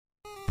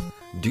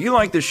Do you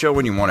like this show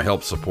and you want to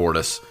help support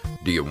us?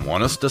 Do you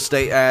want us to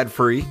stay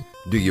ad-free?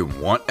 Do you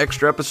want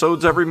extra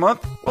episodes every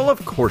month? Well,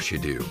 of course you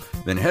do.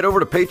 Then head over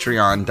to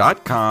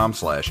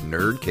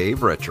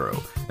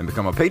patreon.com/nerdcaveretro and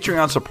become a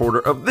Patreon supporter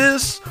of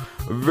this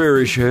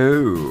very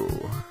show.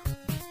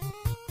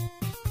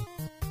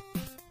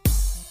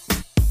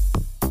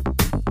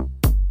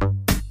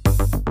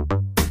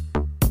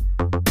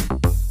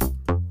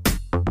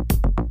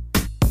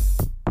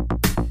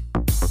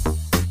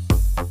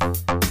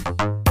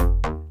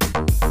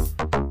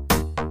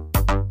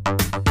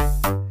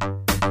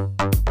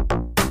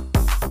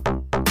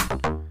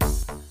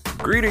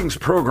 Greetings,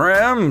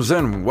 programs,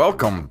 and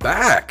welcome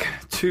back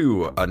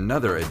to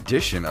another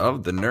edition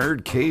of the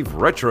Nerd Cave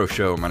Retro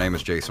Show. My name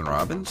is Jason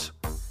Robbins.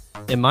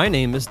 And my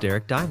name is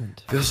Derek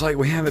Diamond. Feels like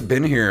we haven't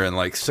been here in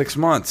like 6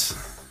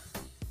 months.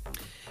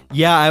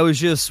 Yeah,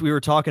 we were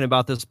talking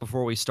about this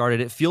before we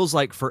started. It feels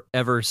like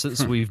forever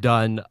since we've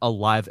done a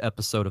live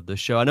episode of this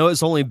show. I know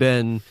it's only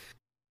been,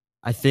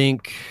 I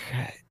think,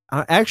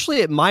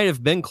 actually it might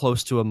have been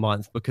close to a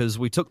month because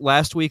we took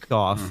last week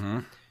off. Mm-hmm.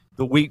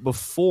 The week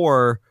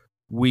before,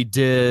 we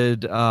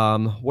did,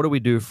 what do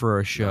we do for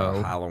a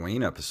show?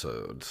 Halloween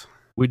episodes.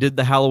 We did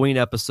the Halloween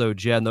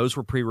episodes, yeah, and those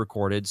were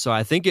pre-recorded. So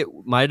I think it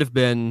might have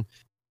been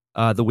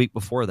the week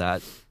before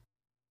that.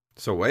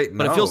 So wait,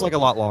 but it feels like a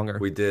lot longer.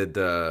 We did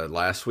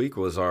last week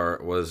was the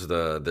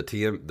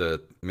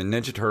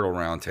Ninja Turtle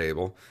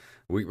Roundtable.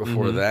 Week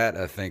before that,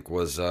 I think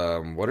was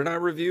what did I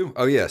review?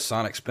 Oh yeah,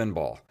 Sonic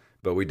Spinball.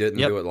 But we didn't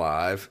do it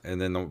live,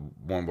 and then the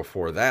one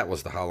before that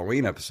was the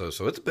Halloween episode.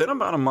 So it's been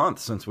about a month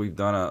since we've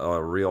done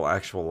a real,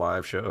 actual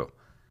live show.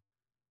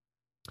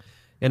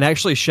 And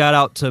actually, shout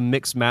out to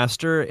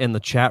Mixmaster in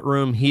the chat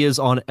room. He is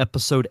on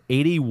episode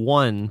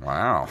 81.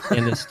 Wow.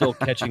 And is still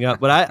catching up.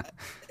 But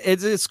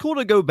it's cool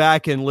to go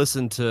back and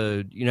listen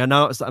to,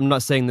 now I'm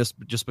not saying this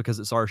just because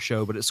it's our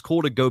show, but it's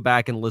cool to go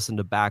back and listen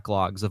to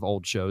backlogs of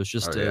old shows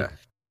just to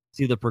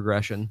see the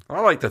progression.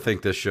 I like to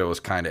think this show is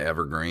kind of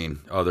evergreen,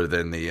 other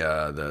than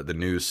the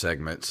news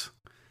segments.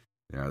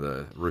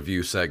 The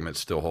review segments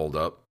still hold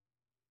up.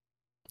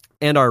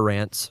 And our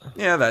rants.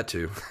 Yeah, that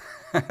too.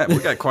 We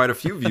got quite a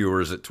few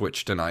viewers at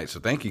Twitch tonight, so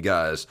thank you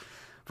guys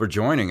for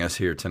joining us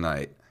here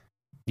tonight.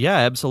 Yeah,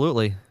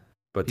 absolutely.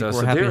 But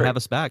we're happy to have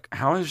us back.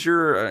 How has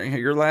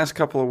your last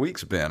couple of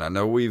weeks been? I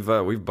know we've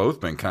both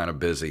been kind of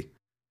busy.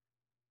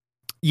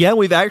 Yeah,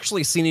 we've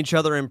actually seen each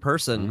other in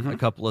person a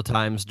couple of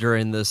times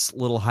during this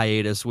little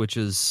hiatus, which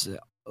is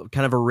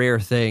kind of a rare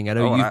thing. I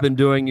know you've been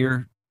doing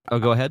your... Oh,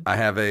 go ahead. I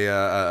have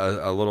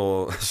a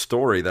little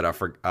story that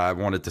I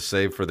wanted to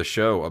save for the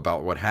show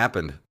about what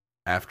happened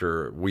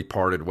after we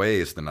parted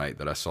ways the night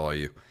that I saw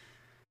you.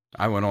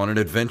 I went on an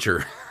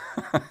adventure.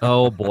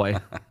 Oh, boy.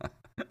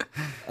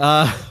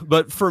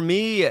 But for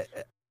me,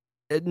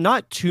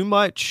 not too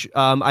much.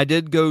 I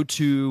did go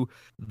to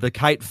the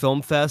Kite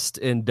Film Fest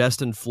in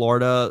Destin,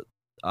 Florida,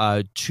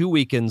 2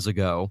 weekends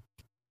ago.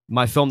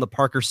 My film, The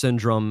Parker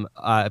Syndrome,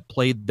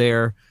 played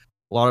there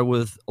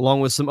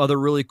along with some other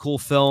really cool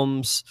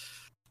films.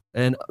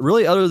 And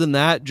really, other than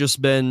that,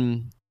 just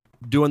been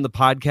doing the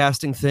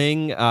podcasting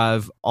thing.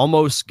 I've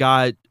almost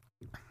got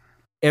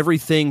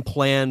everything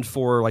planned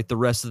for like the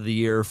rest of the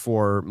year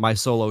for my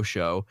solo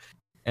show.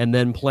 And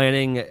then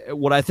planning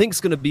what I think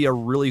is going to be a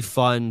really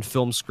fun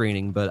film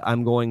screening, but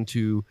I'm going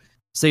to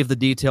save the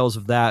details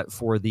of that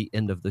for the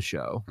end of the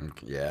show.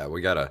 Yeah,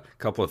 we got a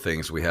couple of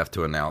things we have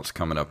to announce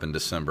coming up in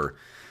December.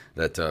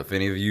 That if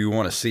any of you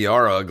want to see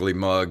our ugly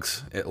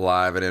mugs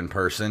live and in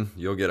person,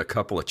 you'll get a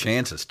couple of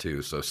chances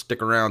to. So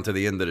stick around to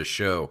the end of the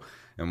show,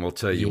 and we'll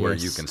tell you where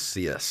you can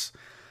see us.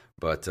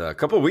 But a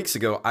couple of weeks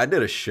ago, I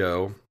did a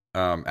show.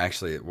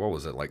 Actually, what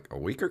was it, like a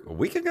week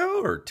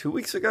ago or 2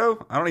 weeks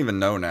ago? I don't even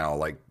know now.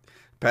 Like,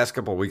 past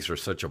couple of weeks are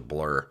such a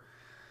blur.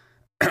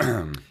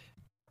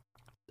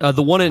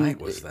 The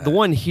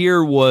one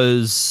here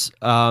was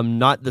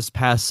not this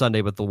past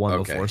Sunday, but the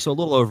one before, so a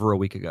little over a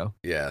week ago.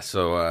 Yeah,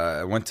 so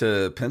I went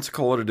to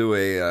Pensacola to do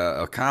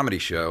a comedy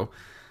show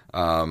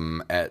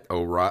at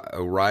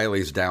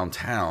O'Reilly's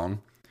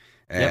downtown,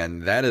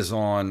 and that is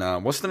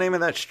on what's the name of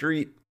that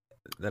street?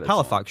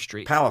 Palafox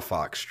Street.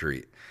 Palafox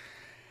Street.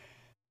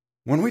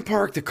 When we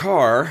parked the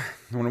car,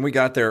 when we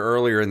got there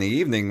earlier in the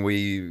evening,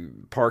 we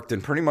parked in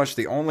pretty much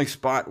the only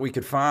spot we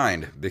could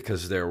find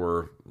because there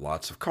were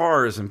lots of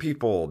cars and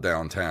people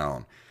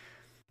downtown.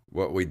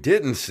 What we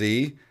didn't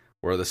see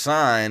were the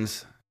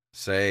signs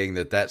saying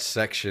that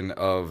section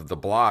of the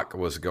block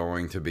was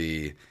going to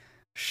be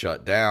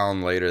shut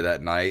down later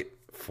that night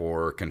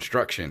for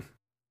construction.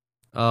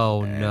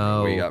 Oh, and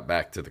no. We got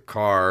back to the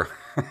car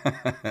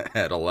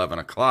at 11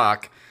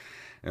 o'clock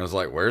and it was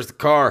like, where's the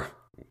car?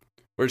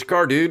 Where's your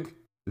car, dude?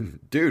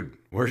 Dude,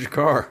 where's your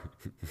car?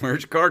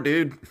 Where's your car,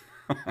 dude?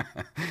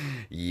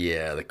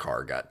 Yeah, the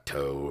car got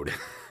towed.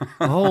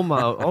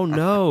 Oh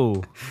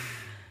no.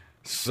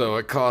 So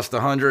it cost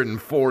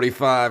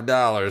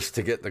 $145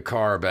 to get the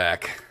car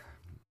back.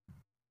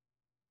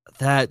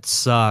 That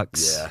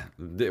sucks.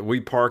 Yeah.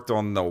 We parked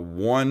on the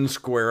one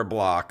square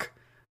block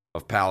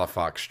of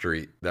Palafox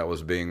Street that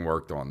was being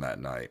worked on that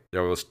night.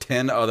 There was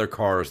 10 other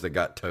cars that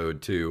got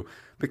towed too,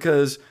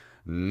 because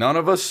none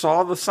of us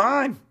saw the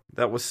sign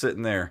that was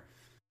sitting there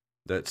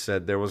that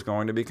said there was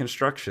going to be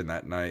construction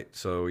that night.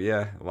 So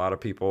yeah, a lot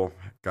of people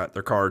got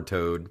their car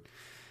towed,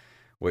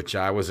 which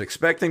I was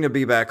expecting to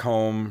be back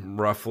home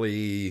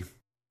roughly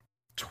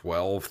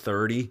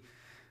 12:30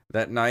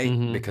 that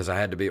night, because I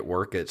had to be at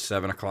work at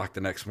 7 o'clock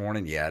the next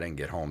morning. Yeah, I didn't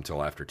get home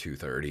till after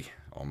 2:30,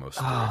 almost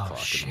 3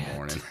 o'clock in the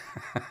morning.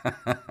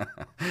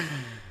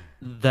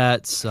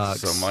 That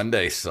sucks. So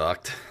Monday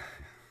sucked.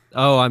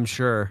 Oh, I'm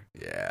sure.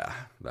 Yeah,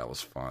 that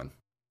was fun.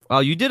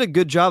 Well, you did a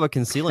good job of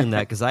concealing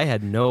that, because I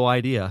had no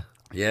idea.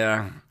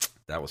 Yeah,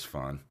 that was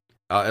fun.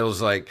 It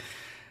was like,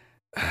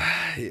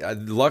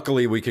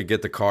 luckily we could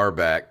get the car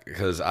back,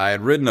 because I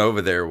had ridden over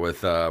there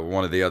with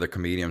one of the other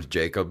comedians,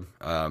 Jacob,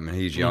 and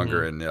he's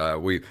younger, and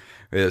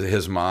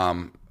his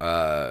mom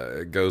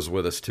goes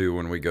with us too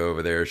when we go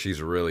over there.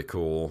 She's really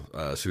cool,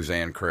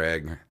 Suzanne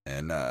Craig,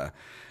 and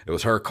it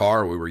was her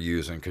car we were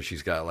using, because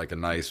she's got like a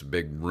nice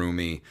big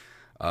roomy,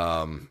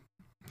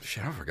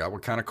 shit, I forgot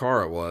what kind of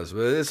car it was,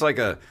 but it's like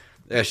a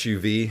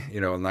SUV,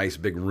 a nice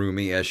big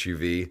roomy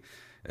SUV.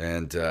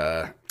 And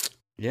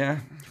yeah,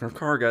 her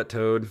car got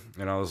towed,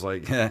 and I was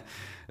like,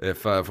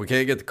 if we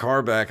can't get the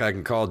car back, I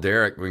can call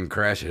Derek. We can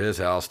crash at his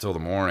house till the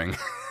morning.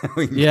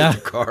 We can get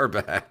the car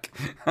back.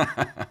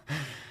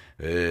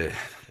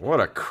 What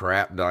a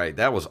crap night.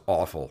 That was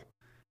awful.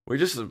 We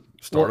just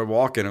started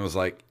walking. It was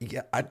like,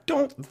 yeah, I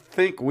don't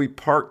think we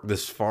parked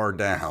this far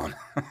down.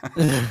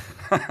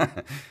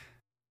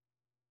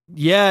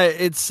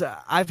 Yeah,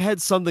 I've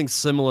had something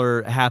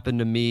similar happen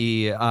to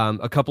me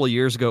a couple of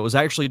years ago. It was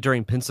actually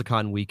during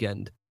Pensacon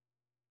weekend.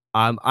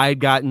 I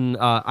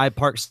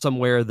parked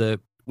somewhere that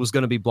was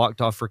going to be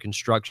blocked off for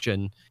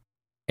construction,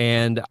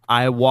 and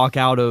I walk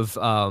out of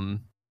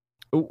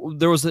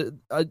there was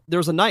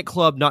a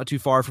nightclub not too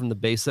far from the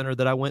Bay Center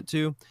that I went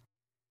to,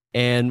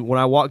 and when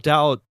I walked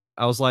out,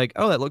 I was like,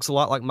 oh, that looks a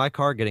lot like my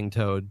car getting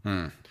towed.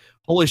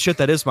 Holy shit,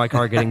 that is my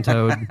car getting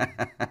towed.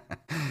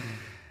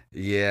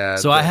 Yeah.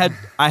 So I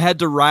had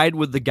to ride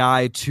with the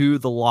guy to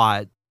the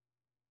lot,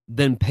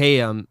 then pay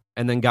him,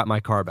 and then got my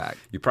car back.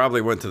 You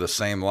probably went to the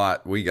same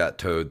lot we got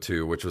towed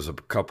to, which was a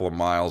couple of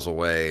miles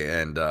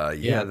away. And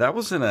yeah, that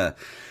was in a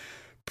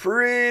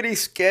pretty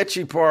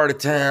sketchy part of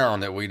town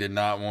that we did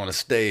not want to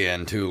stay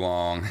in too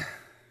long.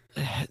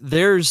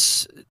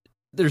 There's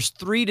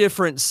 3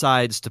 different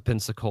sides to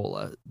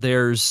Pensacola.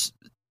 There's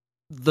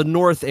the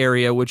north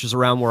area, which is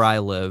around where I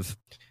live,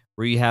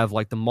 where you have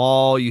like the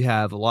mall, you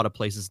have a lot of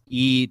places to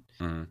eat,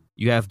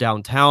 you have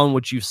downtown,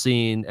 which you've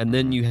seen, and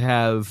then you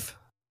have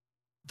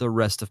the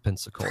rest of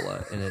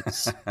Pensacola, and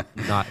it's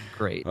not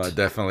great. Well, I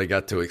definitely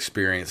got to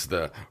experience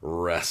the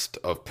rest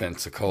of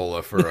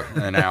Pensacola for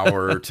an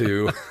hour or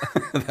two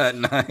that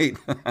night.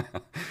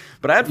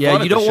 But I had fun.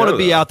 Yeah, you don't want to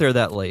be out there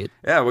that late.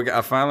 Yeah,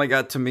 I finally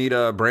got to meet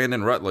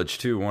Brandon Rutledge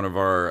too, one of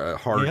our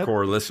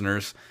hardcore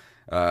listeners.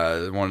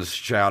 Wanted to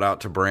shout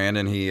out to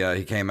Brandon.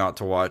 He came out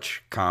to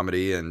watch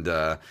comedy, and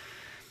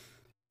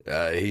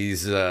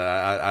he's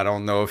I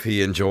don't know if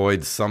he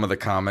enjoyed some of the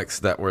comics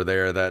that were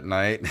there that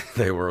night.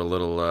 They were a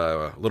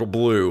little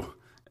blue,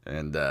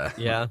 and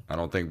I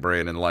don't think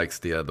Brandon likes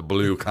the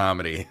blue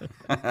comedy.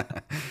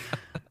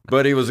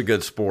 But he was a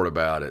good sport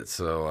about it,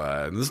 so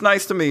it was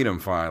nice to meet him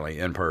finally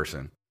in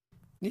person.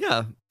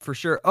 Yeah, for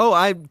sure. Oh,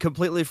 I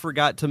completely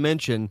forgot to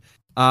mention,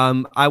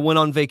 I went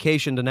on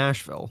vacation to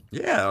Nashville.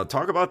 Yeah, I'll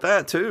talk about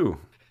that too.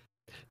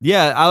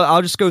 Yeah,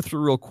 I'll just go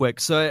through real quick.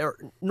 So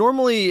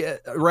normally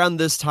around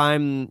this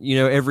time,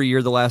 every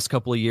year, the last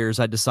couple of years,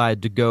 I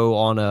decide to go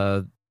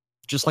on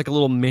just like a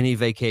little mini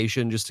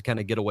vacation just to kind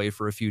of get away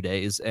for a few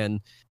days.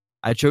 And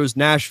I chose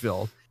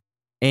Nashville,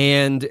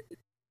 and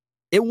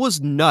it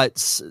was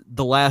nuts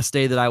the last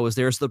day that I was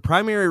there. So the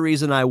primary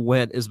reason I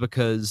went is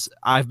because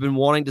I've been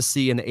wanting to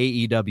see an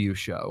AEW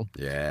show.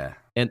 Yeah.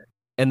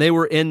 And they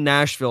were in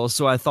Nashville.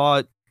 So I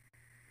thought,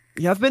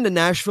 yeah, I've been to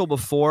Nashville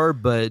before,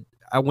 but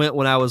I went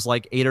when I was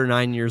like 8 or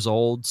 9 years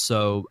old,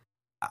 so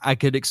I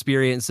could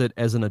experience it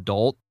as an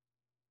adult.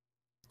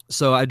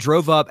 So I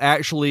drove up.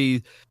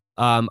 Actually,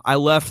 I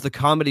left the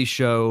comedy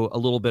show a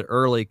little bit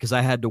early because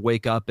I had to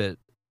wake up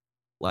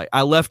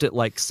I left at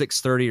like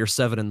 6:30 or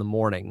 7 in the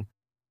morning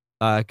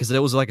because it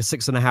was like a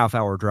 6.5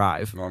 hour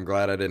drive. Well, I'm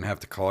glad I didn't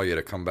have to call you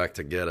to come back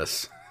to get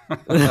us.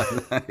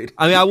 I mean,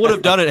 I would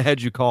have done it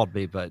had you called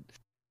me, but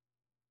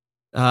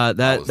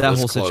that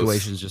whole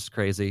situation is just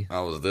crazy.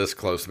 I was this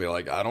close to be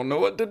like, I don't know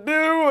what to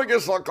do. I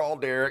guess I'll call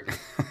Derek.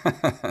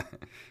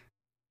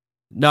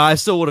 No, I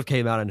still would have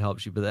came out and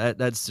helped you, but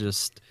that's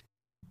just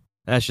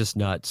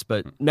nuts.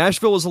 But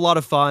Nashville was a lot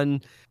of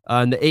fun.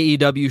 And the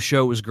AEW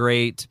show was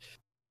great.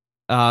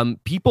 It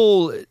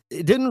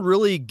didn't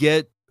really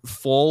get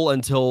full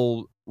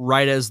until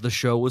right as the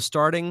show was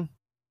starting,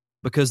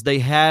 because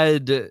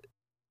it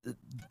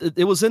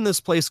was in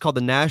this place called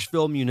the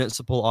Nashville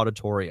Municipal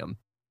Auditorium.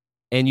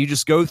 And you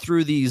just go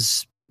through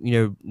these,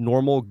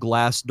 normal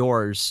glass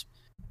doors,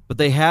 but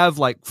they have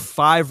like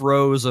 5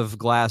 rows of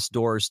glass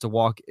doors to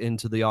walk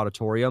into the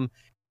auditorium.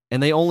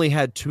 and they only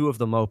had 2 of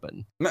them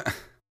open.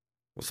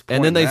 What's the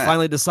And point then in they that?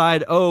 finally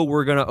decide, oh,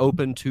 we're going to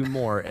open 2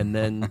 more. And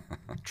then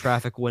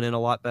traffic went in a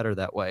lot better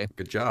that way.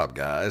 Good job,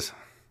 guys.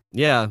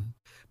 Yeah.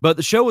 But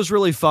the show was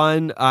really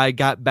fun. I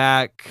got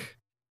back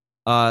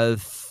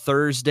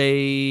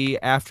Thursday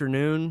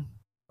afternoon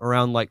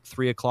around like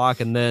 3:00,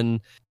 and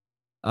then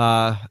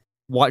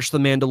watched The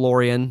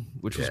Mandalorian,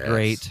 which was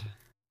great.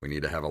 We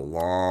need to have a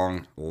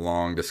long,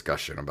 long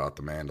discussion about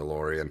The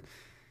Mandalorian.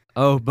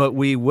 Oh, but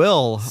we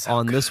will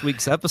on this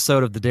week's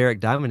episode of the Derek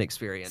Diamond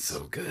Experience.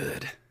 So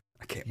good.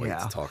 I can't wait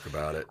to talk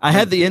about it. I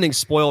had the ending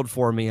spoiled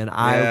for me, and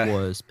I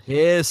was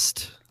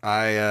pissed.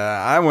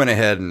 I went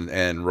ahead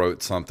and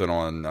wrote something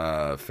on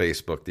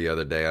Facebook the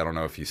other day. I don't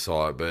know if you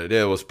saw it, but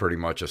it was pretty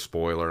much a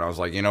spoiler. And I was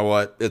like, you know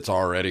what? It's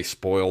already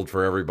spoiled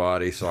for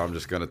everybody, so I'm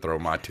just going to throw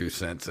my 2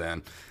 cents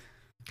in.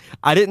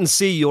 I didn't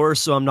see yours,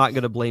 so I'm not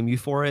going to blame you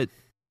for it.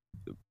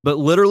 But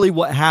literally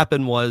what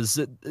happened was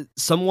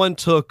someone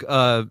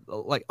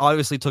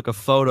obviously took a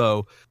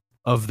photo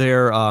of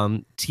their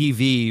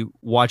TV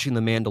watching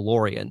The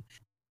Mandalorian.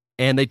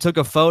 And they took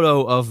a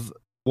photo of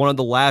one of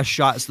the last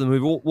shots of the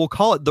movie. We'll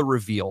call it the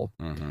reveal.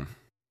 Mm-hmm.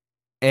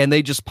 And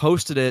they just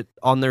posted it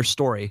on their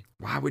story.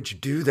 Why would you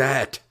do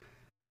that?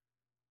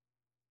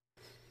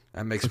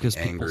 That makes me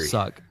angry. People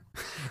suck.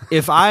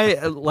 If I,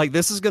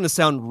 this is going to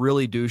sound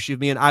really douchey of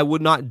me, and I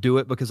would not do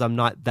it because I'm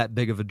not that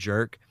big of a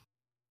jerk.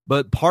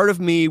 But part of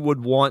me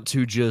would want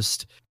to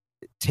just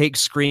take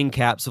screen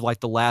caps of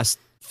the last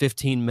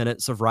 15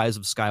 minutes of Rise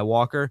of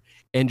Skywalker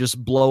and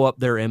just blow up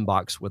their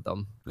inbox with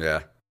them.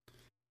 Yeah.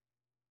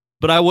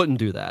 But I wouldn't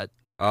do that.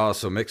 Oh,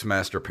 so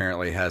Mixmaster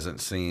apparently hasn't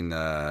seen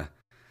The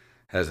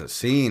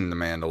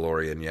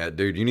Mandalorian yet.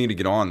 Dude, you need to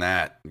get on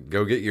that.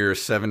 Go get your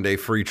 7-day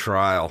free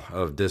trial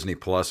of Disney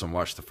Plus and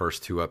watch the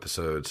first 2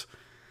 episodes.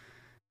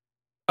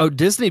 Oh,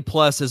 Disney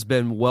Plus has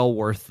been well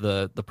worth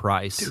the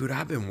price. Dude,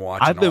 I've been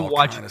watching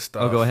kind of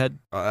stuff. Oh, go ahead.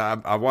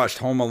 I watched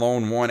Home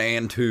Alone 1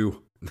 and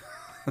 2.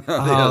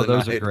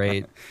 Those are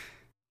great.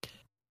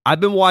 I've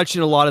been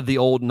watching a lot of the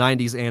old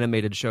 90s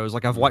animated shows.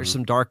 I've watched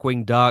some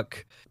Darkwing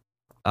Duck,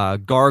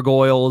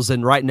 Gargoyles,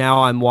 and right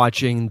now I'm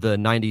watching the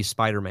 90s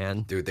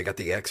Spider-Man. Dude, they got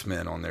the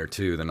X-Men on there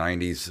too, the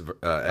 90s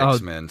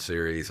X-Men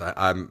series.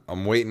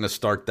 I'm waiting to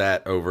start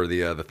that over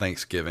the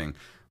Thanksgiving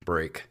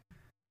break.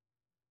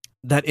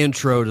 That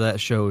intro to that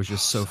show is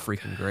just so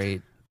freaking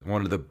great.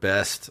 One of the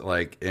best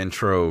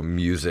intro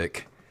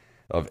music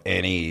of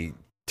any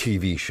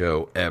TV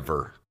show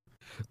ever.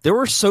 There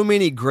were so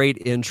many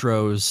great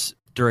intros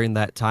during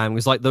that time.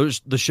 It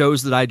was the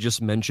shows that I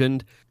just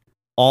mentioned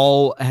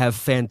all have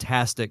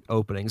fantastic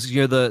openings.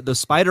 The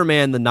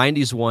Spider-Man, the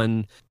 90s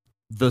one,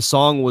 the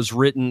song was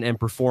written and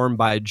performed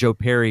by Joe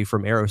Perry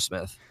from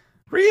Aerosmith.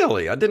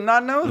 Really? I did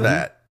not know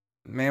that.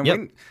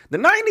 Man, the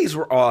 90s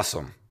were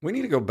awesome. We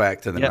need to go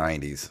back to the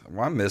 90s.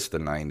 Well, I miss the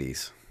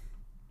 90s.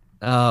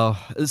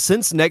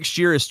 Since next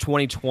year is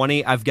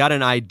 2020, I've got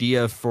an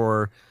idea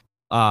for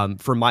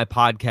my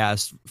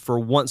podcast for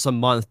once a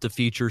month to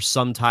feature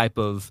some type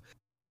of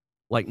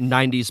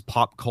 90s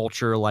pop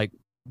culture,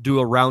 do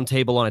a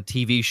roundtable on a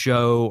TV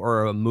show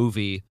or a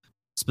movie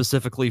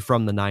specifically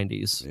from the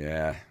 90s.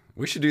 Yeah,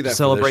 we should do that.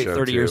 Celebrate for this show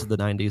 30 too. years of the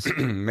 90s.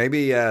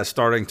 Maybe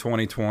starting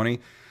 2020,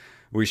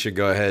 we should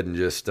go ahead and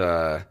just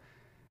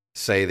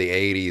say the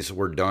 80s.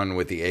 We're done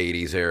with the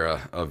 80s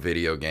era of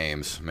video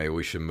games. Maybe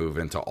we should move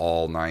into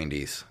all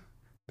 90s.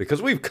 Because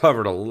we've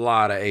covered a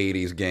lot of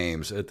 80s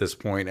games at this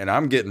point, and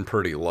I'm getting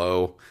pretty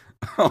low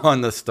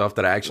on the stuff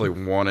that I actually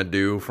want to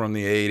do from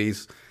the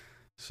 80s.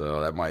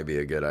 So that might be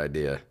a good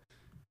idea.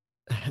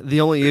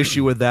 The only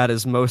issue with that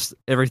is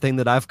everything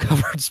that I've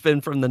covered's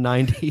been from the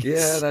 90s.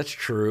 Yeah, that's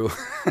true.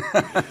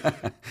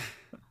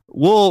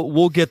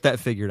 We'll get that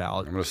figured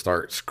out. I'm going to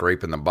start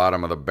scraping the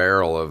bottom of the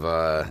barrel of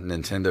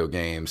Nintendo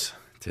games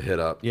to hit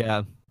up.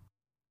 Yeah.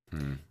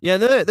 Yeah,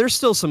 there's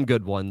still some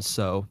good ones,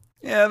 so...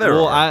 Yeah, there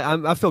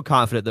are. I feel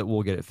confident that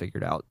we'll get it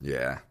figured out.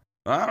 Yeah.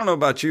 I don't know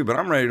about you, but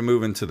I'm ready to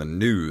move into the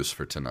news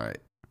for tonight.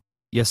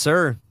 Yes,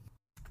 sir.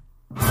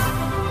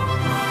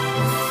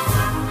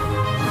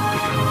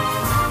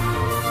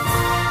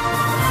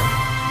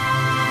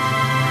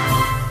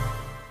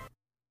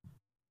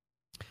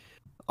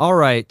 All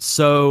right,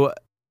 so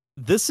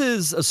this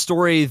is a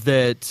story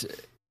that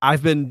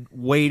I've been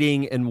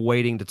waiting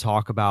to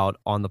talk about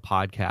on the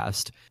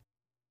podcast.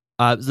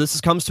 This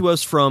comes to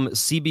us from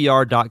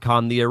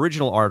CBR.com. The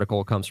original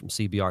article comes from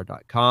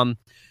CBR.com.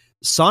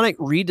 Sonic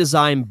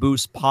redesign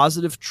boosts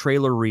positive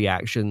trailer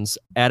reactions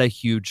at a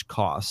huge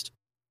cost.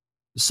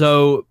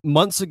 So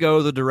months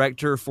ago, the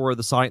director for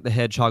the Sonic the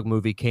Hedgehog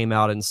movie came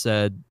out and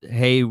said,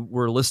 hey,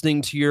 we're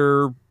listening to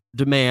your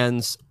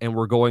demands and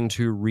we're going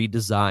to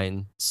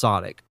redesign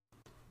Sonic.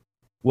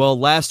 Well,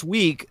 last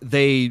week,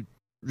 they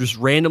just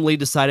randomly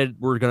decided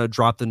we're going to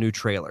drop the new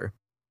trailer.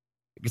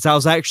 Because I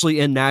was actually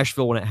in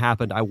Nashville when it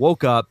happened. I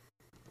woke up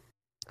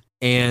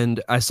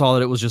and I saw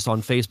that it was just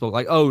on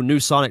Facebook, new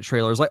Sonic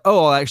trailer. It's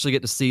I'll actually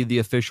get to see the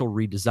official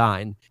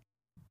redesign.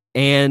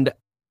 And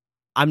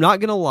I'm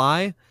not going to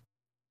lie,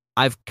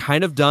 I've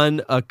kind of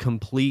done a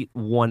complete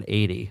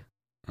 180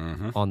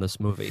 on this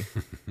movie.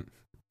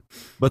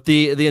 But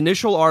the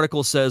initial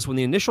article says, when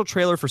the initial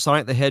trailer for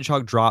Sonic the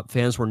Hedgehog dropped,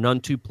 fans were none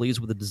too pleased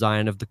with the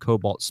design of the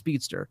Cobalt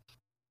Speedster.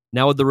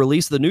 Now, with the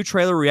release of the new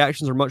trailer,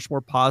 reactions are much more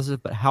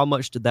positive, but how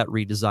much did that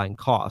redesign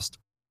cost?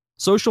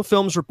 Social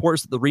Films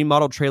reports that the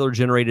remodeled trailer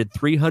generated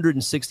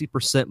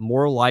 360%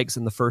 more likes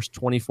in the first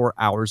 24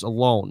 hours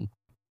alone.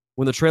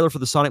 When the trailer for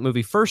the Sonic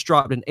movie first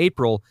dropped in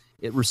April,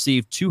 it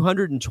received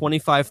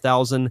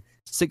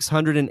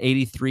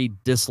 225,683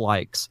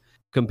 dislikes,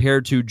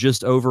 compared to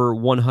just over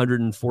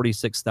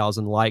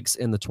 146,000 likes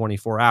in the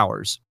 24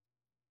 hours.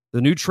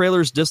 The new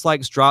trailer's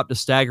dislikes dropped a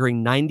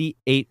staggering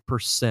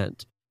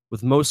 98%,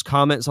 with most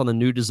comments on the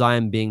new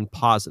design being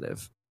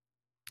positive.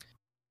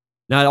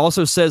 Now, it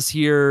also says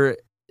here,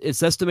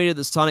 it's estimated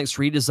that Sonic's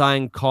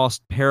redesign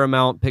cost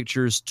Paramount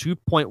Pictures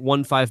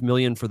 $2.15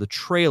 million for the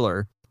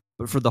trailer,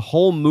 but for the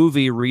whole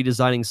movie,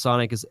 redesigning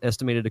Sonic is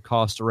estimated to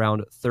cost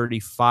around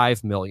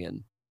 $35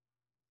 million.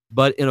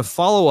 But in a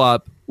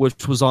follow-up,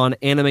 which was on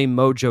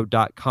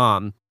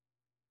AnimeMojo.com,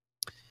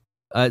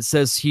 it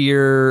says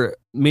here,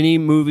 many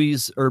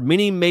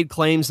made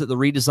claims that the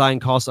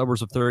redesign cost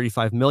upwards of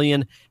 $35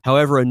 million.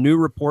 However, a new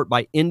report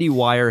by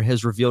IndieWire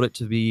has revealed it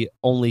to be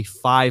only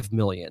 $5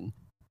 million.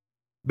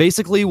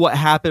 Basically, what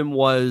happened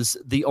was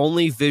the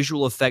only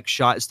visual effect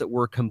shots that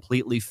were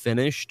completely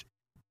finished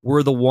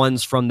were the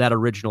ones from that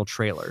original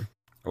trailer.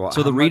 Well,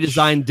 so the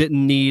redesign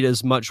didn't need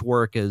as much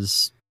work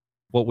as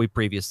what we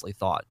previously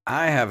thought.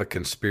 I have a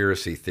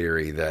conspiracy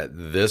theory that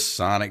this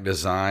Sonic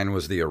design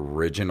was the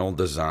original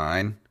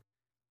design.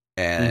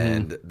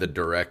 And the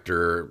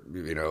director,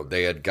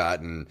 they had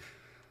gotten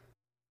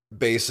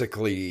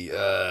basically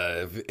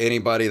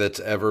anybody that's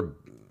ever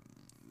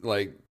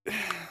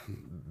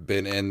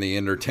been in the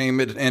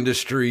entertainment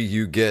industry,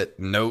 you get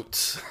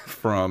notes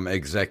from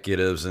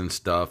executives and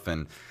stuff,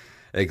 and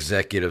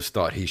executives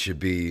thought he should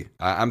be.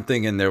 I'm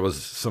thinking there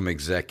was some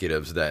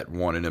executives that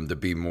wanted him to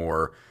be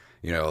more,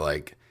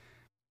 I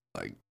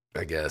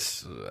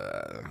guess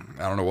I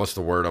don't know what's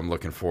the word I'm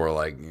looking for,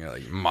 like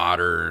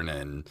modern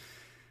and.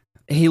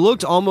 He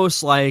looked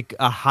almost like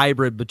a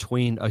hybrid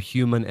between a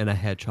human and a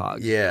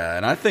hedgehog. Yeah,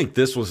 and I think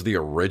this was the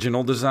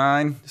original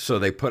design. So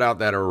they put out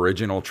that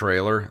original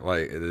trailer,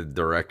 like the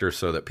director,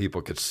 so that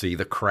people could see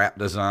the crap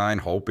design,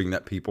 hoping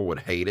that people would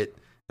hate it,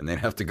 and they'd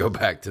have to go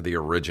back to the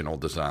original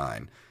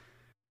design.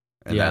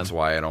 And that's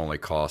why it only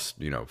cost,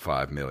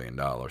 $5 million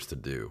to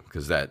do,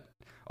 because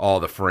all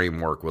the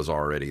framework was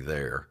already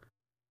there.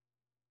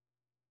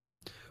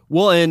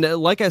 Well, and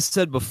like I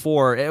said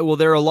before,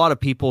 there are a lot of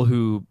people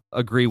who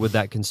agree with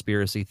that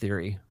conspiracy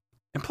theory.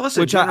 And plus,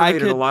 it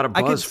generated a lot of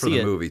buzz for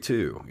the movie,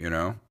 too,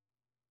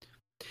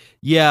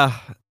 Yeah,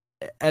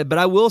 but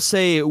I will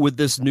say with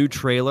this new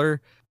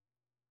trailer,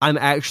 I'm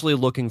actually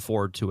looking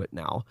forward to it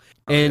now.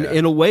 And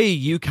in a way,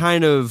 you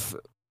kind of,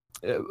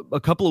 a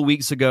couple of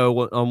weeks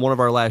ago on one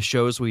of our last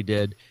shows we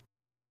did,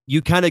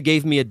 you kind of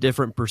gave me a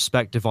different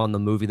perspective on the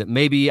movie, that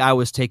maybe I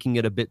was taking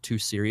it a bit too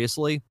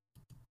seriously.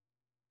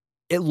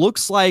 It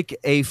looks like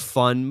a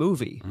fun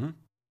movie. Mm-hmm.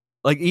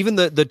 Like even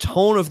the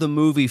tone of the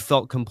movie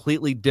felt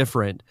completely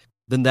different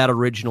than that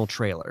original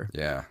trailer.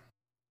 Yeah.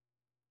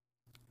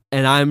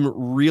 And I'm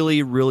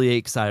really, really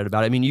excited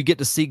about it. I mean, you get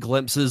to see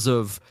glimpses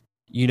of,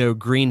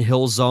 Green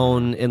Hill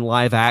Zone in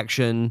live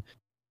action.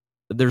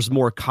 There's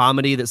more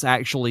comedy that's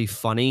actually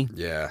funny.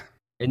 Yeah.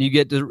 And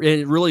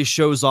it really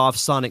shows off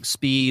Sonic's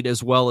speed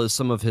as well as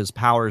some of his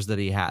powers that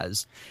he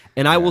has.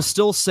 And I will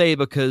still say,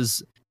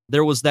 because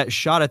there was that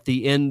shot at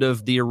the end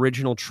of the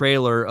original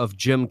trailer of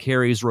Jim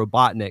Carrey's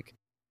Robotnik,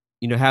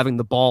 having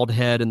the bald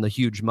head and the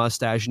huge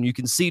mustache, and you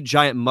can see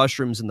giant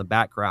mushrooms in the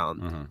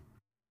background. Mm-hmm.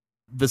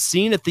 The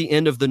scene at the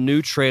end of the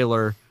new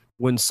trailer,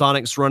 when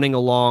Sonic's running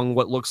along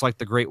what looks like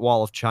the Great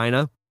Wall of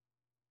China,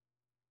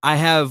 I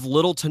have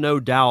little to no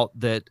doubt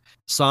that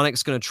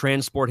Sonic's going to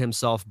transport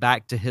himself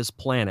back to his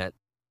planet.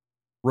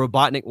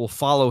 Robotnik will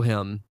follow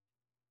him,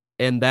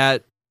 and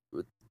that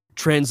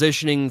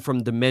transitioning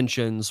from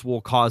dimensions will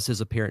cause his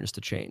appearance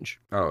to change.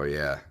 Oh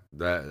yeah,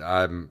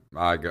 I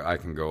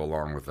can go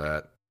along with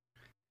that.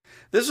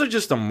 This was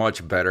just a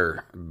much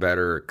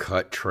better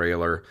cut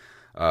trailer.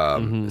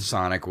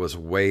 Sonic was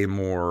way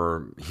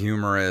more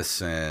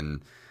humorous,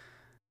 and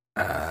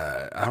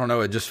I don't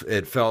know.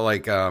 It felt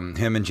like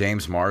him and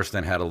James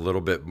Marsden had a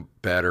little bit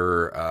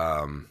better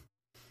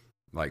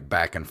like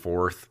back and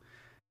forth,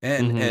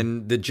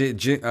 and the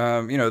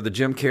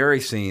Jim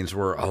Carrey scenes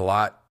were a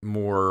lot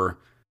more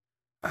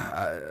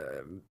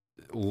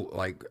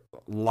like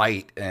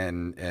light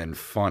and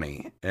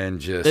funny, and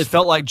just it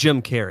felt like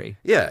Jim Carrey.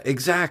 Yeah,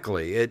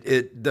 exactly.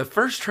 The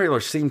first trailer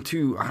seemed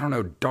too, I don't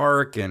know,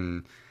 dark,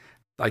 and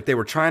like they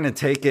were trying to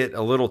take it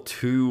a little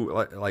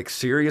too like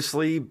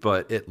seriously,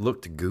 but it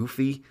looked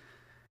goofy.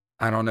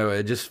 I don't know,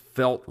 it just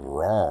felt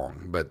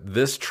wrong. But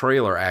this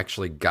trailer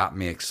actually got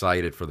me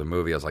excited for the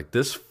movie. I was like,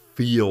 this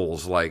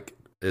feels like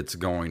it's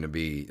going to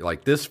be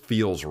like, this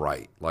feels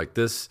right. Like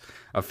this,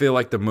 I feel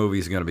like the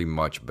movie's going to be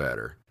much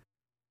better.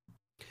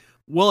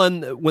 Well,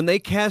 and when they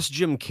cast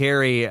Jim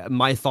Carrey,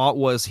 my thought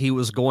was he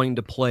was going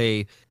to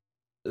play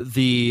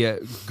the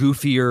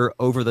goofier,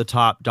 over the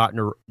top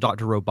Dr.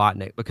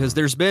 Robotnik, because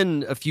there's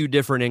been a few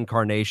different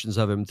incarnations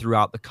of him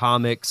throughout the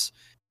comics,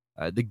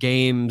 the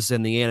games,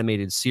 and the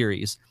animated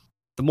series.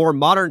 The more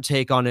modern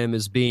take on him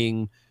is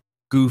being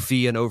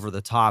goofy and over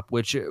the top,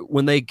 which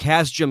when they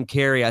cast Jim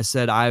Carrey, I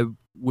said I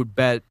would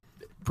bet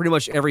pretty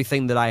much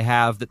everything that I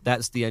have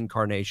that's the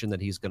incarnation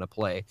that he's going to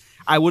play.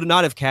 I would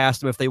not have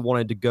cast him if they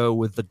wanted to go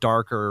with the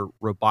darker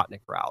Robotnik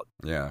route.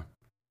 Yeah.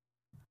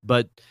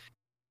 But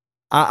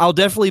I'll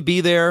definitely be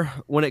there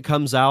when it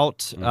comes out.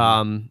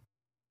 Mm-hmm.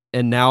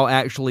 And now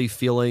actually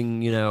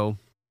feeling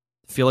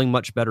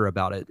much better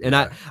about it. And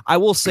Yeah. I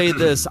will say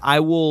this,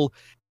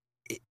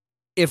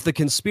 if the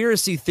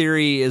conspiracy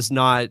theory is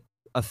not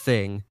a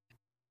thing,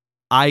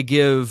 I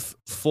give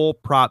full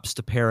props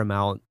to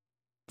Paramount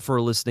for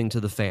listening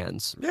to the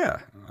fans. Yeah,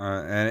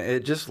 and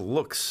it just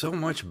looks so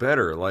much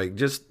better. Like,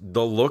 just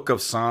the look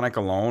of Sonic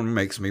alone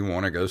makes me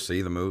want to go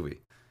see the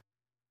movie.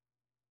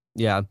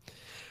 Yeah.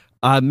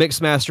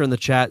 Mixmaster in the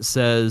chat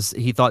says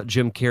he thought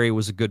Jim Carrey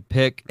was a good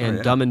pick,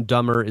 and Dumb and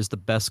Dumber is the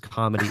best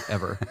comedy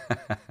ever.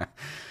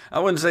 I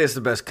wouldn't say it's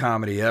the best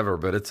comedy ever,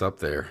 but it's up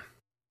there.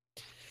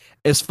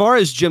 As far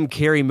as Jim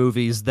Carrey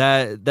movies,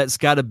 that's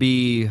got to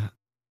be,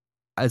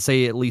 I'd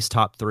say, at least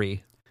top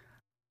 3.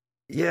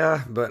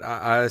 Yeah, but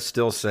I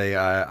still say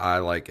I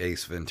like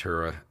Ace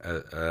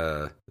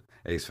Ventura.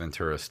 Ace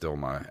Ventura is still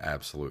my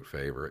absolute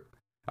favorite.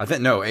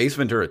 Ace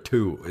Ventura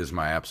 2 is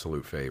my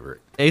absolute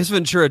favorite. Ace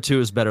Ventura 2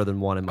 is better than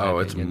 1 in my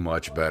opinion. It's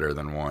much better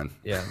than 1.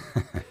 Yeah.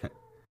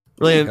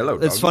 Really, Hello,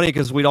 it's funny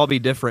because we'd all be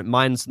different.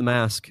 Mine's The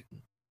Mask.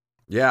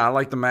 Yeah, I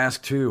like The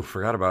Mask too.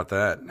 Forgot about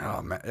that.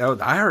 Oh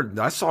man,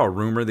 I saw a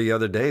rumor the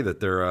other day that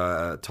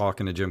they're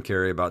talking to Jim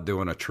Carrey about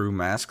doing a True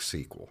Mask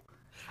sequel.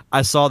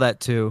 I saw that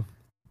too,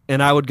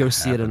 and I would go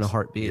see it in a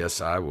heartbeat.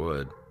 Yes, I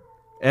would.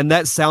 And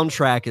that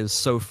soundtrack is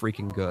so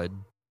freaking good.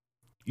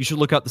 You should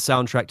look up the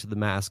soundtrack to The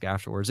Mask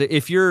afterwards.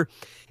 If you're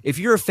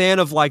a fan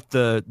of like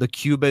the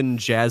Cuban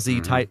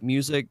jazzy type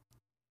music,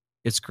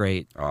 it's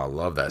great. Oh, I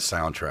love that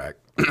soundtrack.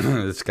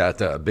 It's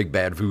got Big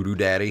Bad Voodoo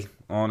Daddy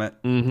on it.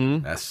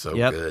 Mm-hmm. That's so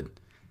good.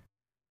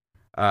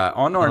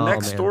 On our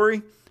next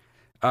story,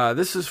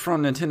 this is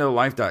from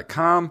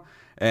NintendoLife.com,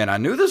 and I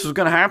knew this was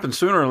going to happen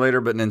sooner or later,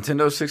 but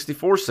Nintendo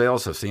 64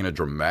 sales have seen a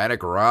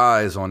dramatic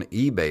rise on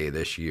eBay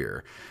this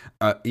year.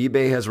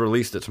 eBay has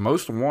released its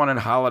most wanted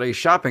holiday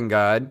shopping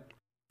guide,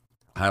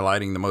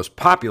 highlighting the most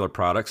popular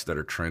products that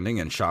are trending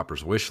in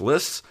shoppers' wish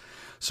lists.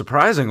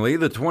 Surprisingly,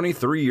 the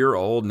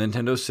 23-year-old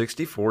Nintendo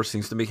 64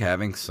 seems to be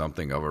having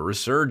something of a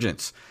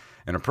resurgence.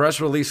 In a press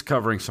release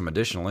covering some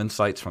additional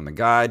insights from the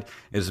guide,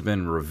 it has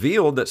been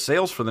revealed that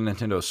sales for the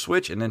Nintendo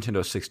Switch and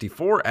Nintendo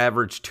 64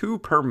 averaged 2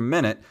 per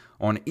minute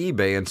on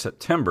eBay in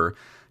September,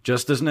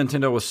 just as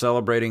Nintendo was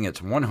celebrating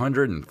its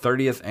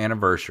 130th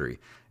anniversary.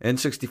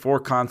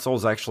 N64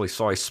 consoles actually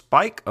saw a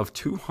spike of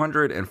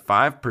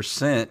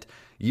 205%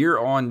 year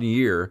on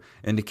year,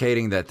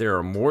 indicating that there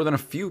are more than a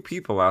few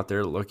people out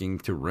there looking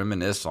to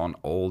reminisce on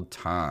old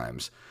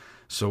times.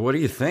 So what do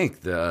you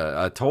think?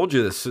 I told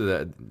you this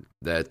that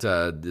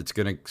it's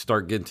going to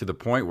start getting to the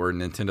point where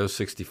Nintendo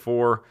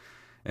 64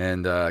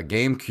 and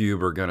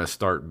GameCube are going to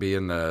start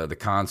being the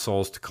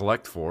consoles to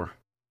collect for.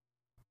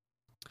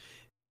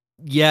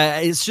 Yeah,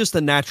 it's just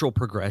a natural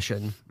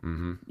progression.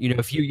 Mm-hmm. You know,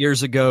 a few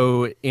years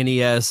ago,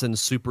 NES and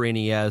Super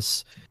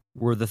NES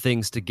were the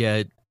things to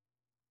get.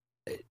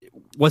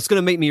 What's going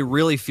to make me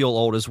really feel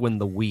old is when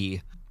the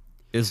Wii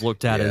is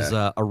looked at as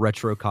a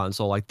retro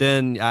console. Like,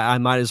 then I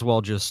might as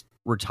well just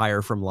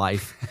retire from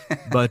life.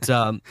 But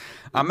I'm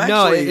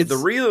actually the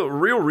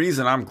real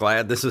reason I'm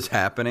glad this is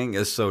happening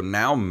is so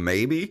now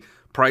maybe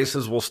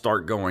prices will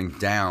start going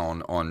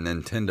down on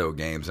Nintendo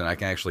games, and I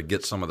can actually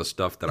get some of the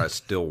stuff that I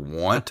still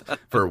want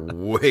for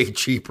way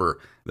cheaper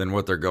than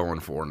what they're going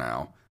for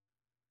now.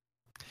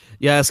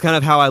 Yeah, it's kind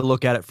of how I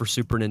look at it for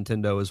Super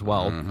Nintendo as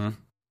well. Mm-hmm.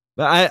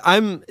 But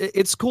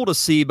it's cool to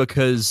see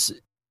because,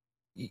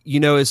 you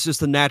know, it's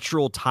just a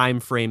natural time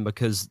frame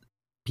because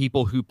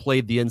people who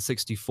played the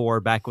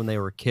N64 back when they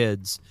were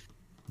kids,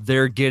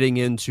 they're getting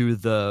into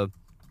the,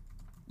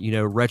 you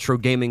know, retro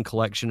gaming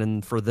collection,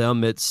 and for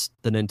them it's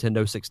the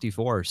Nintendo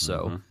 64.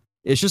 So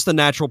it's just a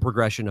natural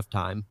progression of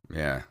time.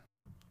 Yeah.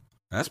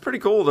 That's pretty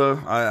cool, though.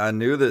 I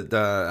knew that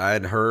I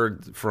had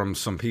heard from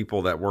some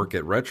people that work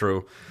at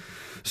retro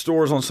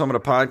stores on some of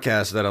the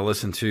podcasts that I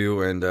listen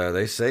to, and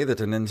they say that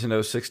the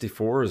Nintendo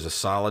 64 is a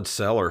solid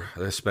seller,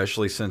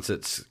 especially since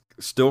it's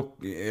still,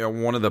 you know,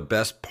 one of the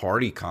best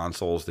party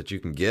consoles that you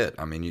can get.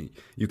 I mean,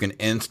 you can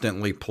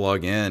instantly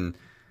plug in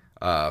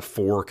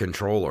 4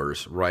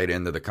 controllers right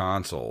into the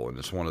console, and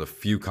it's one of the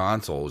few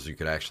consoles you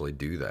could actually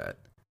do that.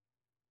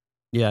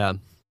 Yeah.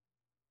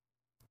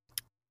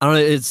 I don't know,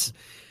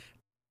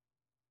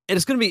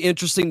 it's going to be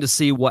interesting to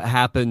see what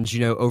happens, you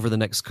know, over the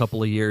next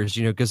couple of years,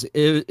 you know, because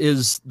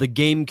is the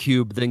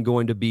GameCube then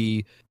going to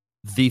be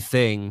the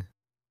thing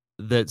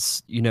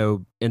that's, you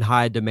know, in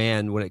high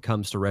demand when it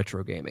comes to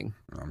retro gaming?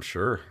 I'm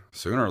sure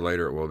sooner or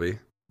later it will be.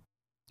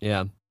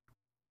 Yeah.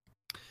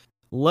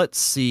 Let's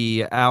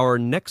see. Our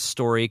next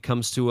story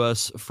comes to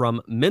us from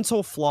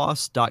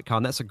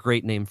mentalfloss.com. That's a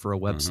great name for a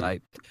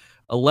website.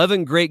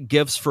 11 great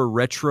gifts for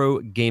retro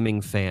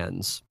gaming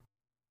fans.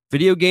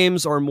 Video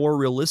games are more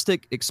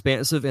realistic,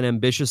 expansive, and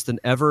ambitious than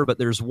ever, but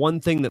there's one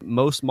thing that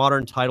most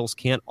modern titles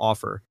can't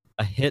offer: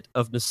 a hit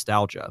of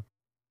nostalgia.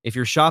 If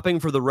you're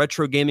shopping for the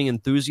retro gaming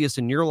enthusiast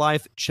in your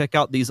life, check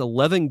out these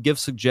 11 gift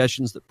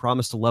suggestions that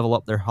promise to level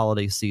up their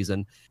holiday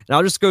season. And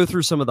I'll just go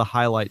through some of the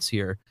highlights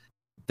here.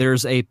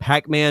 There's a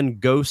Pac-Man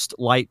Ghost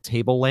Light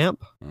table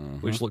lamp,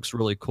 which looks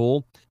really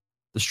cool.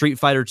 The Street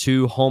Fighter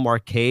II Home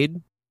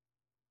Arcade,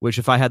 which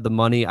if I had the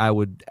money, I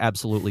would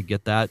absolutely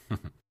get that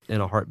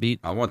in a heartbeat.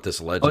 I want this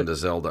Legend of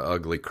Zelda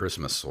ugly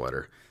Christmas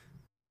sweater.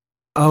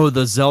 Oh,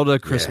 the Zelda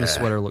Christmas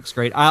sweater looks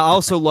great. I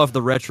also love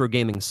the retro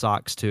gaming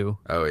socks, too.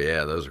 Oh,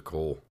 yeah, those are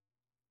cool.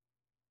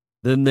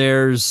 Then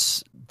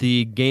there's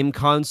the game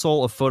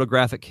console of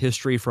photographic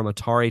history from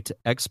Atari to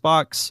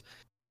Xbox.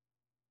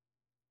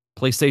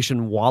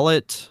 PlayStation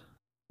Wallet,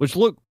 which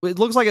it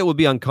looks like it would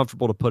be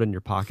uncomfortable to put in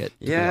your pocket.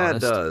 Yeah, it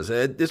does.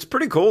 It's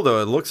pretty cool,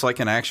 though. It looks like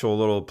an actual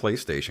little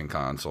PlayStation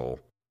console.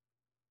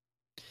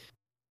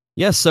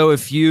 Yeah, so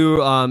if you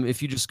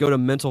just go to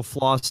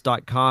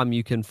mentalfloss.com,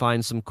 you can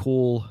find some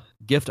cool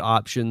gift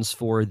options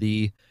for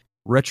the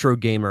retro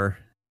gamer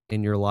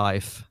in your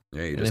life.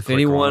 Yeah, you and if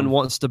anyone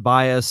wants to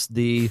buy us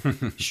the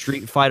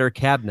Street Fighter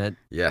cabinet,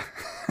 yeah,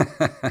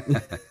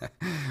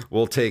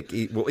 we'll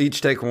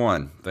each take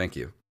one. Thank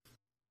you.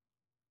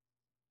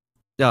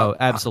 Oh,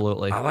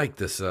 absolutely. I like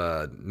this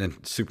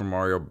Super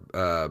Mario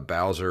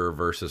Bowser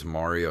versus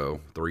Mario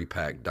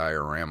 3-pack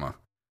diorama.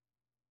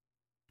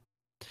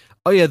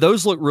 Oh yeah,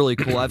 those look really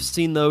cool. I've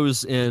seen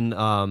those in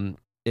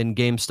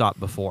GameStop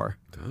before.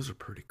 Those are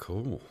pretty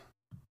cool.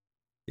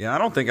 Yeah, I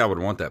don't think I would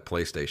want that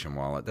PlayStation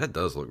wallet. That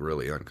does look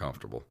really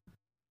uncomfortable.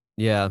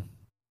 Yeah.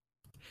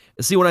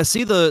 See, when I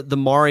see the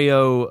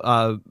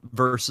Mario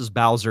versus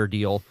Bowser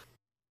deal,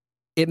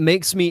 it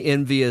makes me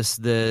envious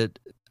that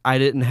I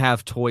didn't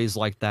have toys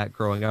like that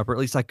growing up, or at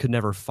least I could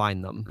never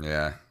find them.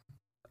 Yeah.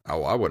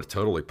 Oh, I would have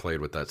totally played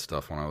with that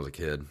stuff when I was a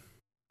kid.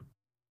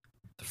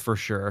 For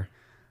sure.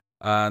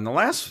 And the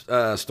last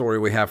story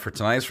we have for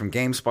tonight is from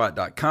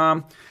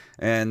GameSpot.com,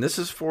 and this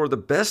is for the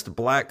best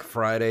Black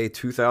Friday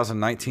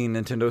 2019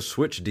 Nintendo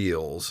Switch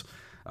deals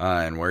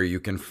and where you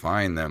can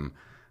find them.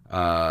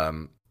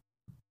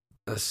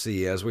 Let's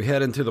see, as we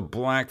head into the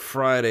Black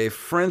Friday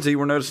frenzy,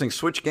 we're noticing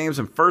Switch games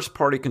and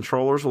first-party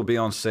controllers will be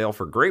on sale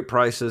for great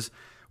prices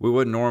we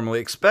wouldn't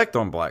normally expect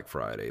on Black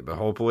Friday, but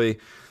hopefully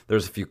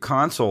there's a few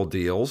console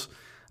deals.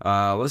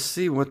 Let's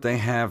see what they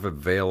have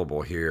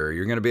available here.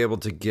 You're going to be able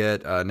to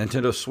get a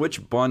Nintendo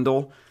Switch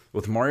bundle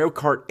with Mario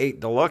Kart 8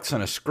 Deluxe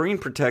and a screen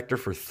protector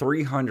for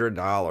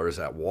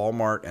 $300 at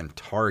Walmart and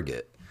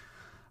Target.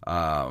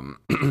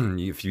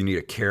 If you need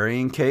a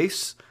carrying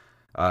case,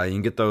 you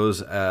can get those,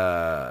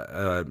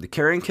 the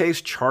carrying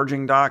case,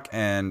 charging dock,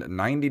 and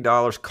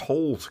 $90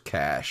 Kohl's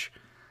Cash.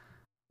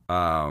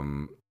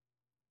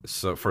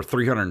 So for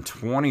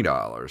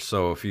 $320.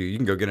 So if you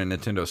can go get a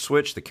Nintendo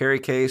Switch, the carry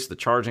case, the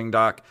charging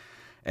dock,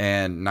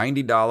 and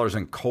 $90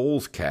 in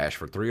Kohl's Cash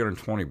for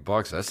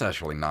 $320. That's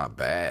actually not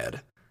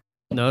bad.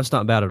 No, it's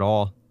not bad at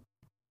all.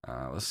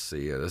 Let's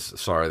see. This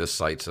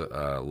site's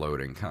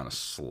loading kind of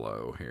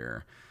slow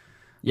here.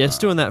 Yeah, it's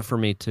doing that for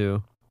me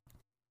too.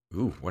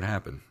 Ooh, what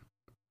happened?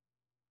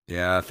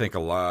 Yeah, I think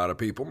a lot of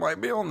people might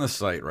be on this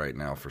site right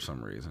now for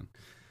some reason.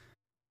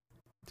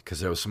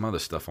 Because there was some other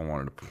stuff I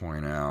wanted to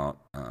point out.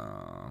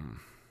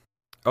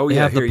 They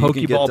have the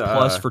Pokeball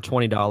Plus for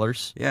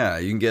 $20. Yeah,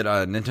 you can get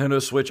a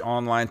Nintendo Switch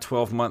Online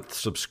 12-month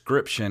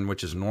subscription,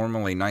 which is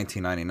normally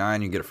 $19.99. You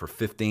can get it for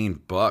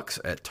 $15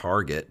 at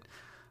Target.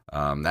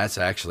 That's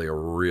actually a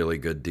really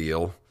good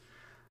deal.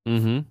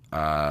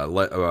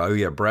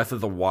 Mm-hmm. Breath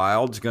of the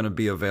Wild is going to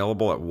be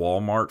available at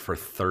Walmart for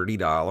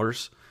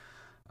 $30.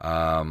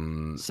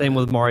 Same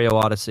with Mario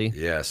Odyssey.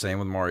 Yeah, same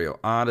with Mario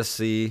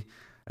Odyssey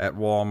at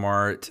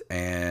Walmart,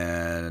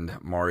 and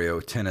Mario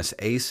Tennis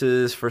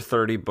Aces for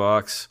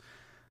 $30.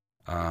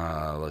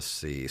 Let's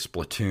see,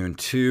 Splatoon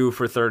 2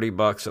 for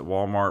 $30 at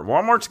Walmart.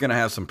 Walmart's going to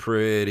have some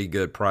pretty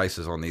good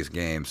prices on these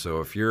games.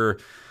 So if you're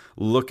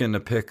looking to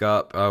pick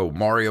up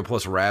Mario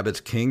plus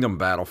Rabbids Kingdom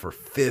Battle for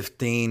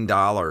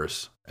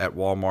 $15 at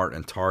Walmart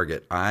and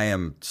Target, I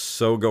am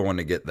so going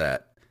to get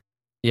that.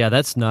 Yeah,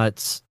 that's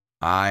nuts.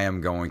 I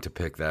am going to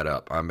pick that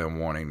up. I've been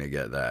wanting to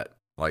get that.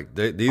 Like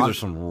these are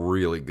some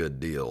really good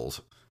deals.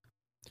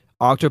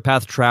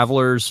 Octopath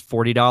Travelers,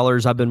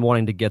 $40. I've been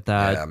wanting to get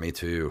that. Yeah, me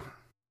too.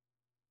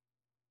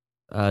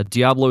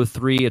 Diablo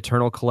 3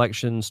 Eternal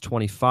Collections,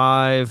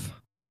 $25.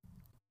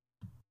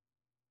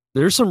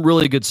 There's some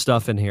really good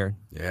stuff in here.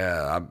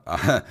 Yeah,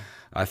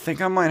 I think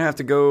I might have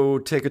to go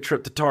take a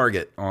trip to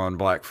Target on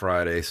Black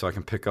Friday so I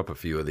can pick up a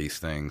few of these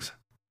things.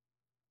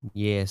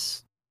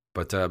 Yes.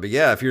 But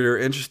yeah, if you're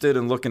interested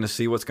in looking to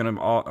see what's going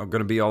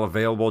to be all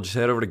available, just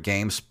head over to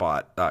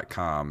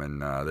GameSpot.com,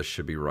 and this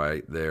should be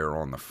right there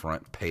on the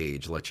front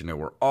page, let you know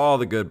where all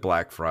the good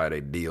Black Friday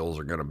deals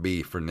are going to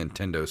be for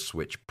Nintendo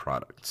Switch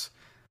products.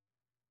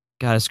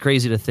 God, it's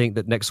crazy to think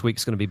that next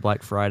week's going to be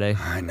Black Friday.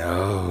 I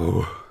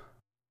know.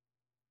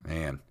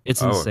 Man.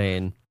 It's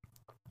insane.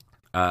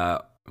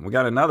 We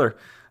got another.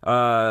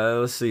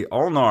 Let's see.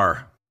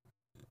 Ulnar.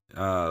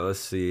 Let's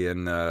see.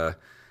 In the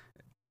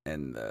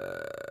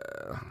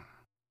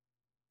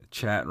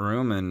chat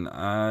room, and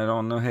I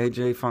don't know. Hey,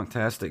 Jay,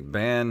 Funktastic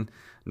Band.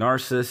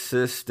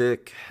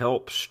 Narcissistic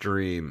Help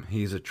Stream.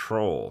 He's a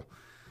troll.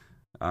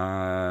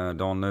 I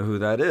don't know who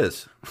that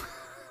is.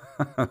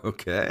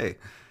 Okay.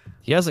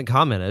 He hasn't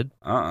commented.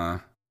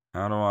 How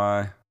do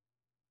I?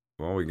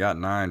 Well, we got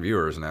 9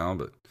 viewers now,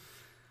 but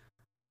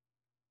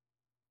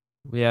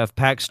we have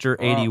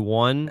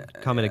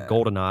Paxter81 commented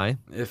GoldenEye.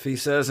 If he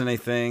says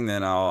anything,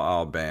 then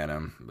I'll ban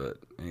him, but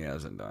he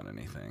hasn't done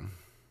anything.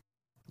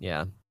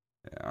 Yeah.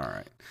 All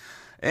right.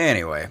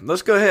 Anyway,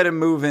 let's go ahead and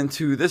move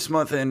into this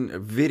month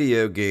in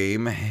video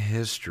game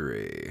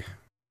history.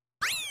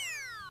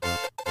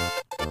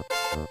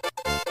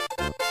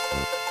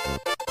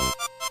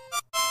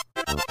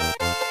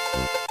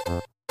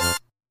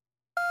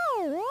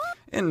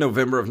 In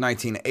November of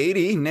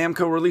 1980,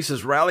 Namco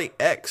releases Rally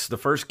X, the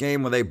first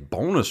game with a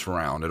bonus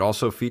round. It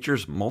also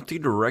features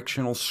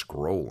multi-directional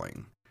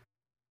scrolling.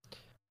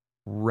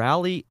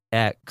 Rally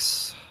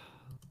X.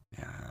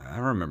 Yeah, I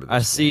remember this. I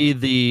see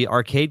the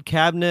arcade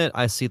cabinet.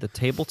 I see the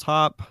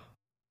tabletop.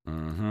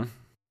 Mm-hmm.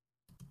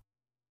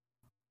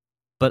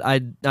 But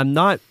I'm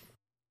not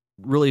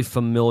really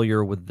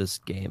familiar with this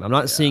game. I'm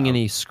not seeing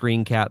any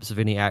screen caps of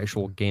any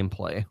actual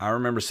gameplay. I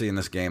remember seeing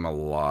this game a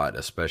lot,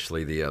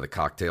 especially the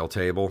cocktail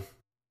table.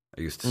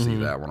 I used to see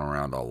that one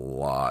around a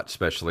lot,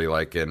 especially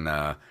like in,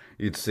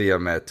 you'd see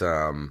them at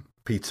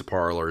pizza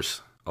parlors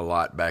a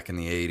lot back in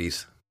the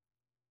 80s.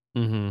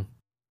 Mm-hmm.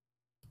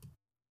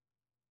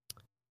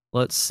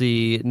 Let's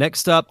see.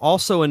 Next up,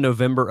 also in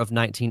November of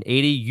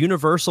 1980,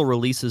 Universal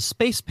releases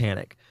Space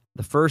Panic,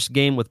 the first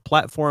game with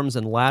platforms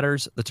and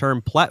ladders. The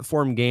term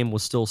platform game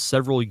was still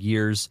several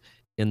years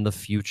in the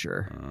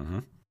future. Mm-hmm.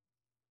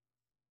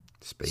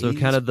 So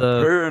kind of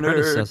the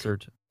predecessor.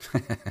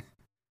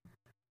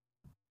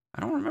 I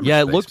don't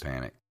remember Space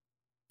Panic.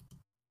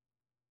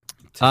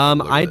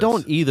 I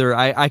don't either.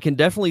 I can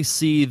definitely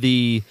see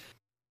the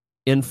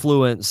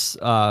influence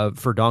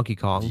for Donkey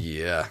Kong.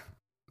 Yeah.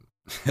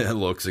 It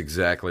looks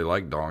exactly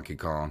like Donkey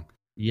Kong.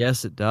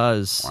 Yes, it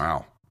does.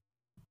 Wow.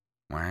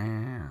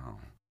 Yeah,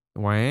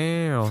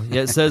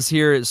 it says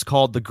here it's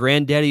called the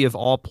granddaddy of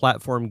all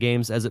platform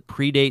games as it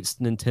predates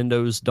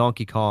Nintendo's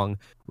Donkey Kong,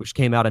 which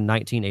came out in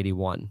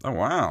 1981. Oh,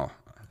 wow.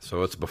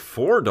 So it's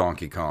before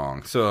Donkey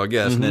Kong. So I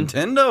guess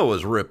Nintendo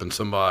was ripping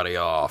somebody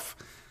off.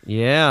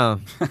 Yeah.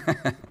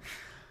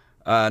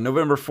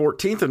 November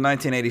 14th of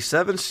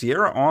 1987,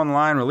 Sierra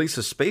Online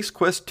releases Space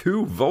Quest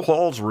II: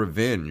 Vohal's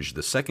Revenge,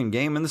 the second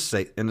game in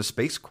the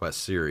Space Quest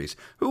series.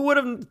 Who would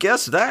have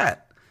guessed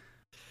that?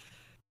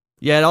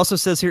 Yeah, it also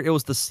says here it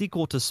was the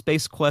sequel to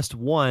Space Quest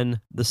I,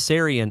 the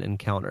Sarian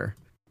Encounter.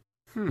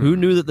 Who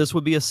knew that this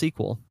would be a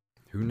sequel?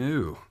 Who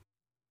knew?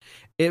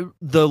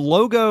 The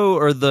logo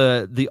or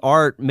the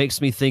art makes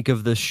me think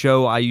of the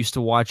show I used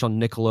to watch on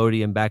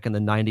Nickelodeon back in the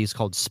 90s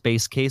called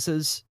Space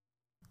Cases.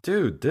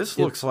 Dude, this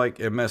looks like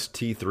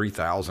MST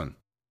 3000.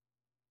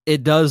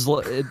 It does.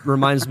 It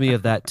reminds me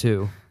of that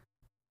too.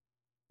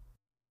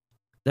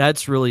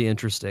 That's really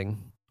interesting.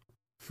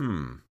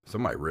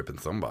 Somebody ripping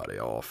somebody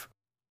off.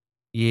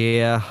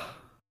 Yeah.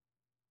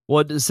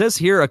 Well, it says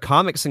here a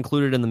comic's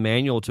included in the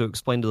manual to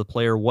explain to the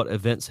player what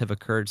events have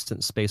occurred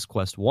since Space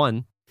Quest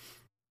 1.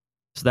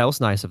 So that was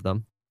nice of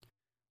them.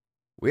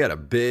 We had a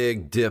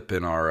big dip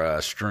in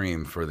our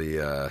stream for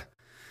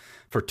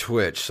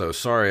Twitch. So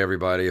sorry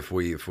everybody if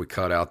we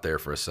cut out there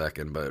for a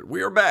second, but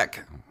we are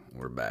back.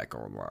 We're back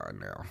online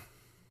now.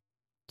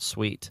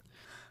 Sweet.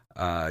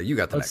 You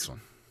got the next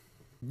one.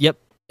 Yep.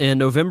 In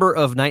November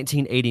of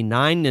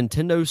 1989,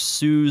 Nintendo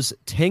sues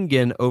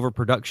Tengen over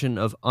production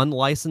of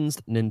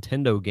unlicensed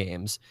Nintendo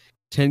games.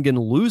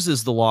 Tengen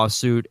loses the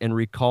lawsuit and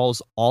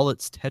recalls all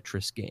its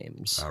Tetris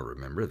games. I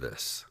remember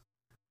this.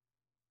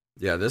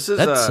 Yeah, this is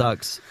that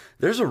sucks.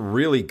 There's a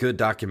really good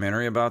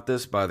documentary about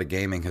this by the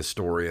Gaming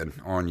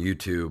Historian on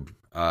YouTube.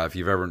 If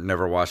you've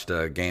never watched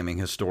a Gaming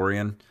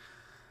Historian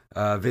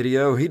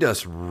video, he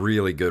does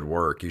really good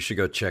work. You should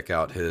go check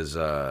out his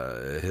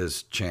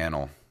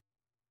channel.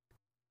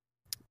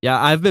 Yeah,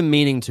 I've been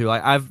meaning to.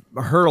 I've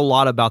heard a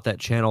lot about that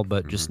channel,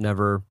 but just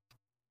never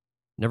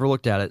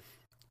looked at it.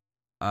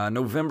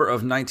 November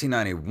of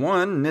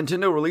 1991,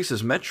 Nintendo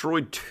releases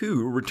Metroid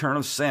 2: Return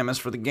of Samus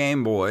for the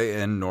Game Boy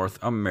in North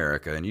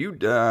America. And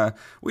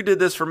we did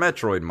this for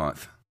Metroid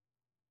Month.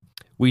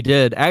 We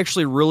did.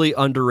 Actually, really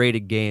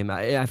underrated game.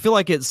 I feel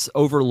like it's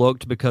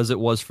overlooked because it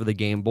was for the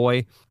Game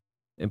Boy.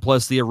 And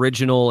plus, the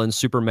original and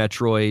Super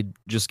Metroid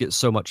just get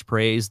so much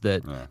praise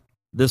that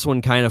this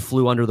one kind of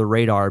flew under the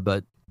radar.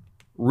 But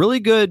really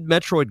good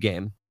Metroid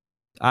game.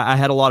 I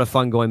had a lot of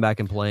fun going back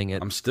and playing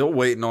it. I'm still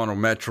waiting on a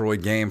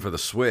Metroid game for the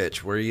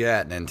Switch. Where you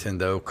at,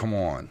 Nintendo? Come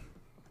on.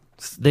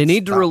 They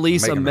need to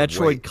release a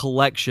Metroid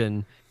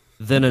collection,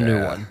 then a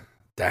new one.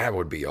 That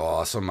would be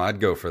awesome.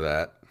 I'd go for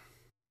that.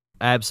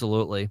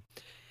 Absolutely.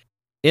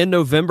 In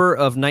November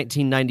of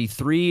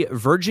 1993,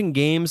 Virgin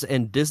Games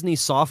and Disney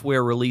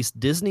Software released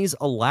Disney's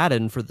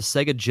Aladdin for the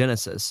Sega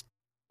Genesis.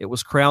 It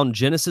was crowned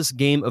Genesis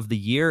Game of the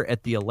Year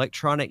at the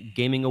Electronic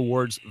Gaming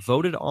Awards,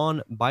 voted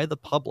on by the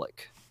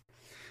public.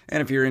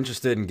 And if you're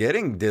interested in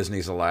getting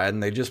Disney's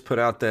Aladdin, they just put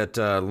out that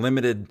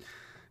limited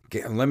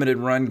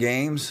run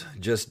games.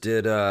 Just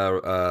did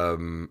a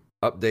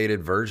updated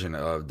version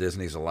of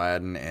Disney's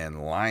Aladdin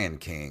and Lion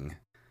King.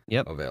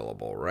 Yep.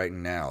 Available right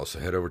now. So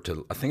head over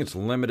to, I think it's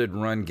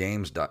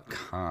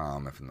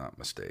limitedrungames.com, if I'm not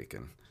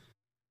mistaken.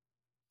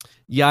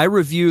 Yeah, I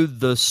reviewed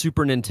the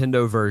Super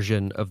Nintendo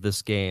version of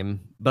this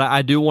game, but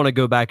I do want to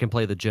go back and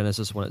play the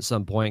Genesis one at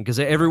some point because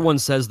everyone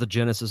says the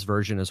Genesis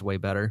version is way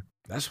better.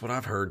 That's what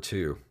I've heard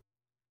too.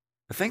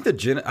 I think for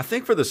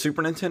the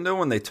Super Nintendo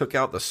when they took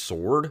out the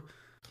sword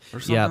or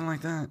something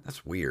like that.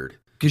 That's weird.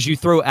 Because you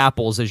throw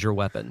apples as your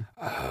weapon.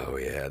 Oh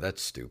yeah,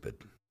 that's stupid.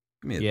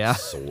 Give me a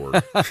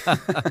sword.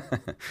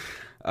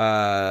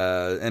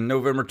 And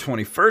November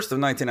 21st of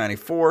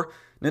 1994,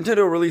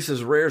 Nintendo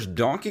releases Rare's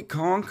Donkey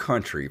Kong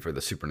Country for the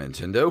Super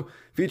Nintendo,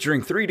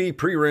 featuring 3D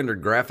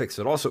pre-rendered graphics.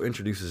 It also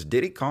introduces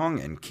Diddy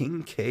Kong and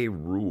King K.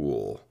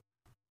 Rool.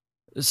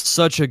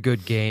 Such a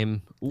good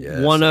game.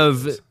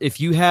 Yes, if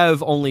you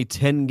have only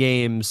 10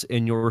 games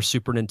in your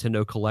Super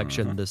Nintendo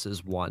collection, this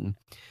is one.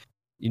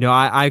 You know,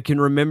 I can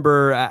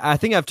remember, I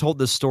think I've told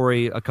this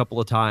story a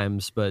couple of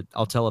times, but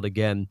I'll tell it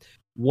again.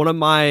 One of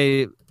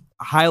my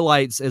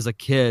highlights as a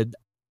kid,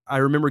 I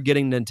remember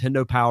getting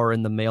Nintendo Power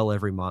in the mail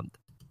every month.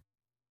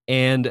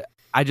 And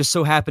I just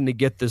so happened to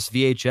get this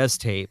VHS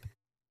tape.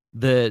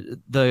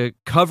 The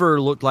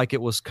cover looked like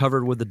it was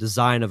covered with the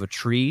design of a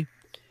tree,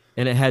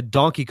 and it had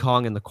Donkey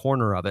Kong in the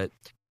corner of it.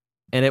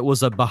 And it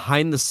was a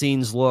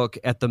behind-the-scenes look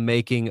at the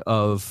making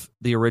of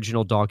the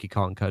original Donkey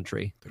Kong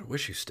Country. But I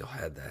wish you still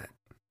had that.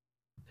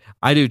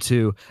 I do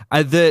too.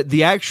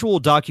 The actual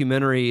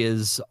documentary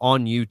is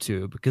on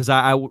YouTube because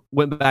I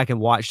went back and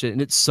watched it,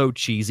 and it's so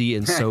cheesy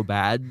and so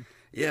bad.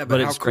 Yeah, but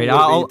it's great.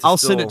 I'll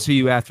send it to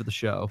you after the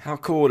show. How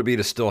cool would it be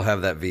to still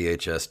have that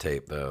VHS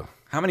tape, though?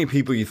 How many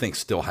people you think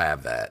still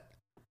have that?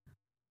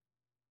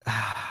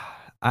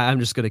 I'm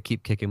just going to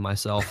keep kicking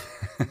myself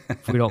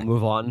if we don't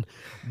move on.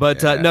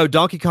 But no,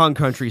 Donkey Kong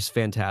Country is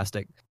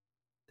fantastic.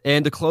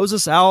 And to close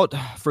us out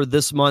for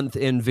this month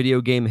in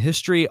video game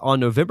history, on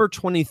November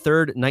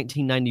 23rd,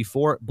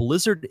 1994,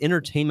 Blizzard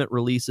Entertainment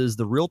releases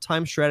the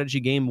real-time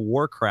strategy game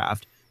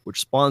Warcraft, which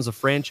spawns a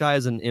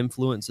franchise and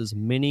influences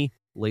many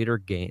later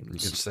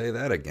games. You can say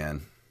that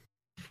again.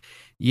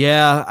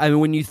 Yeah, I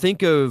mean, when you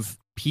think of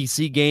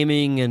PC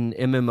gaming and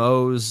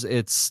MMOs,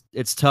 it's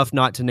tough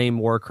not to name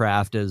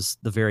Warcraft as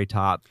the very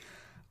top.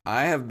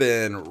 I have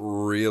been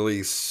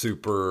really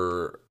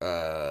super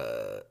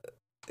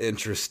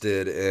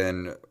interested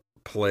in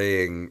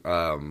playing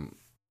WoW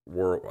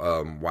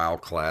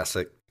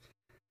Classic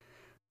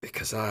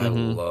because I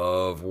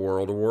love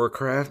World of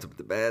Warcraft.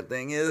 The bad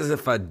thing is,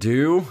 if I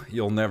do,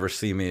 you'll never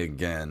see me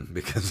again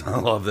because I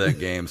love that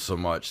game so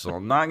much. So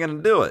I'm not going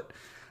to do it.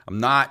 I'm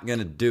not going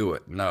to do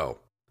it. No.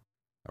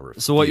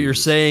 So what you're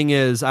saying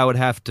is I would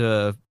have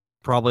to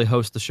probably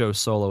host the show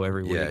solo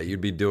every week. Yeah,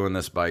 you'd be doing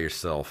this by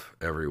yourself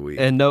every week.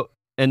 And no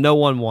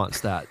one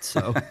wants that.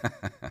 So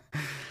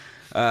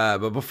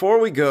but before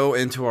we go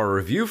into our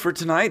review for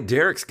tonight,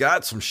 Derek's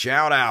got some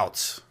shout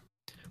outs.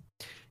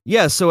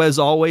 Yeah, so as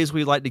always,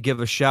 we'd like to give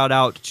a shout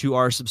out to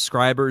our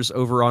subscribers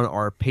over on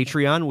our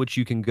Patreon, which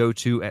you can go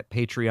to at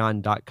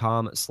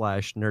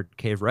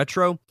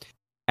patreon.com/nerdcaveretro.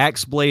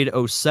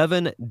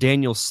 Axeblade07,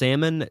 Daniel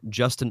Salmon,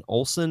 Justin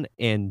Olson,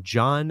 and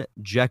John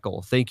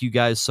Jekyll. Thank you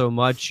guys so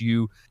much.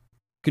 You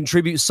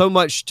contribute so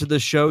much to the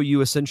show.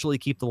 You essentially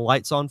keep the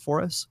lights on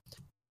for us.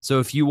 So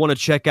if you want to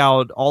check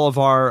out all of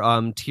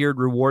our tiered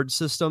reward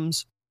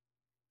systems,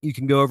 you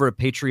can go over to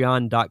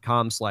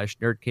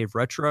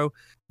patreon.com/nerdcaveretro.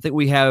 I think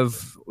we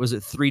have,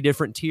 3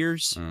 different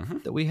tiers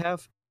that we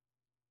have?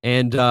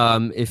 And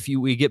if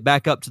we get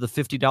back up to the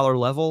 $50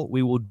 level,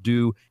 we will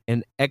do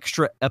an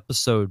extra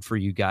episode for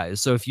you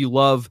guys. So if you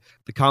love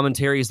the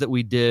commentaries that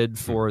we did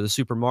for the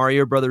Super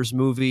Mario Brothers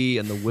movie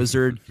and The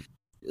Wizard,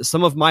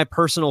 some of my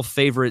personal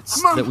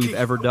favorites that we've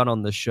ever done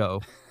on this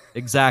show.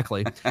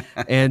 Exactly.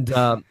 And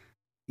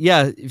if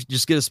you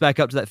just get us back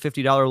up to that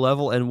 $50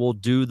 level, and we'll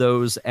do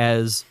those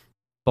as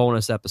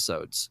bonus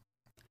episodes.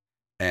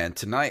 And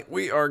tonight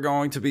we are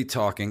going to be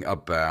talking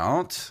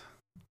about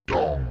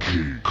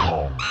Donkey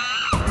Kong.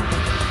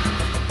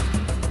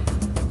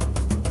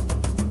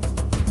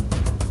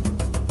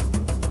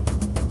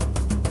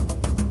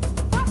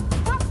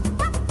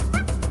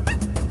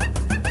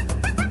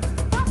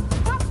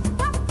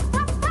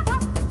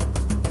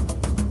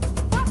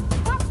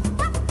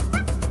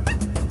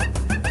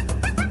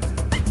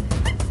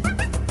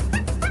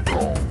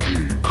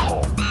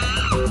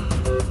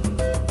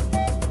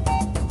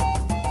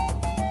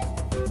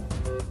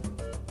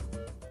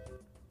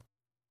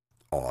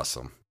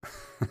 Awesome.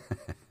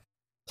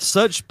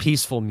 Such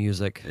peaceful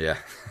music. Yeah.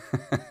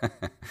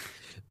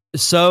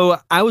 So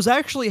I was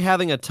actually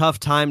having a tough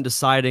time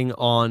deciding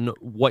on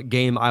what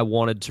game I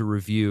wanted to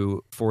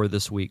review for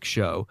this week's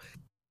show.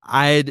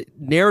 I'd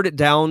narrowed it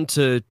down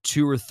to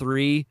 2 or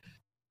 3,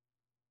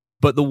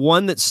 but the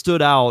one that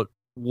stood out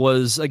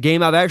was a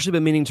game I've actually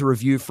been meaning to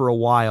review for a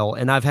while,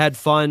 and I've had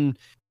fun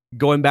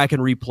going back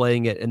and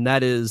replaying it, and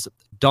that is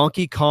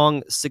Donkey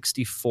Kong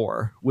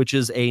 64, which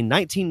is a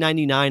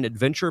 1999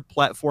 adventure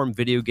platform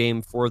video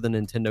game for the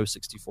Nintendo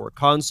 64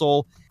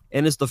 console,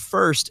 and is the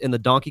first in the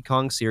Donkey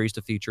Kong series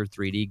to feature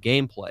 3D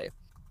gameplay.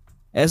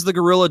 As the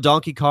gorilla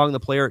Donkey Kong, the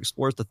player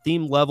explores the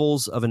themed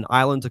levels of an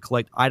island to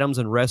collect items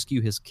and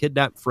rescue his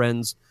kidnapped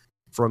friends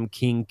from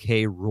King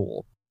K.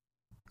 Rool.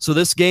 So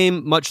this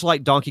game, much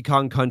like Donkey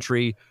Kong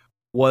Country,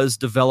 was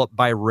developed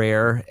by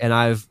Rare, and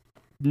I've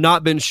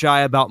not been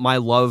shy about my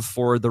love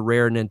for the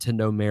Rare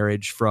Nintendo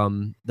marriage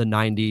from the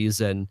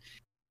 90s and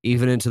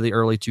even into the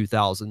early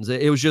 2000s.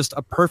 It was just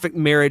a perfect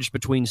marriage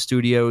between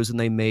studios, and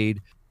they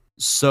made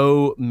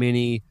so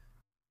many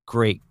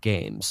great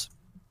games.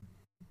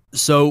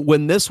 So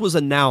when this was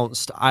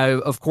announced, I,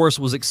 of course,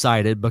 was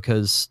excited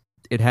because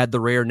it had the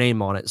Rare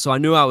name on it. So I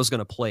knew I was going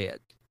to play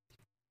it.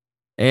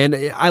 And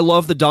I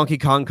love the Donkey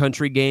Kong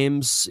Country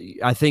games.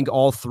 I think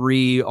all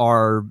 3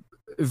 are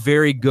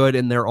very good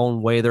in their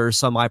own way. There are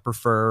some I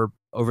prefer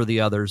over the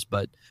others,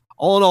 but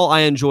all in all,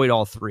 I enjoyed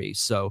all 3.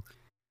 So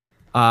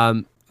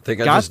I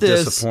think I just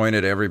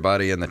disappointed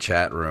everybody in the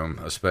chat room,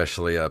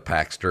 especially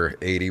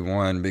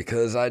Paxter81,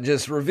 because I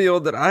just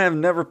revealed that I have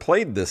never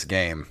played this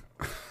game.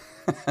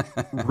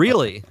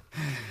 Really?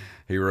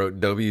 He wrote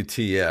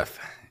WTF.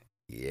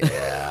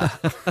 Yeah.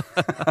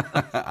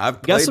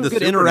 I've played got some the good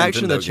Super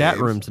interaction Nintendo in the chat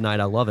games. room tonight.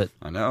 I love it.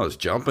 I know. I was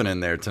jumping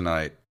in there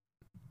tonight.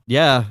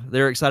 Yeah,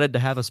 they're excited to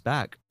have us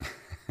back.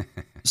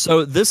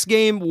 So this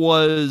game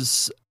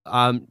was,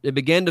 it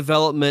began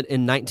development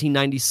in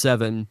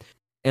 1997,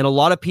 and a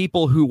lot of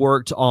people who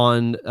worked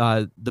on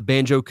the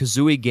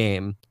Banjo-Kazooie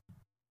game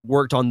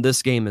worked on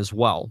this game as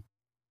well.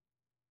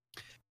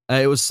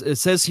 It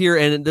says here,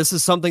 and this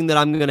is something that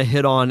I'm going to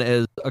hit on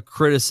as a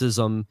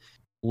criticism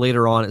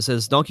later on. It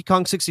says, Donkey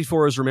Kong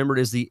 64 is remembered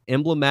as the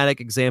emblematic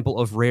example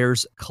of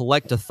Rare's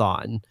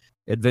Collectathon,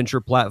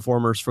 adventure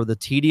platformers for the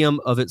tedium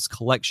of its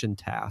collection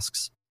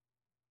tasks.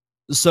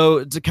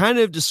 So to kind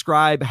of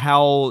describe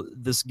how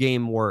this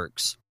game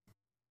works,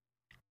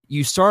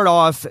 you start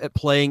off at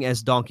playing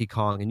as Donkey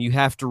Kong, and you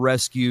have to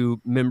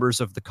rescue members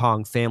of the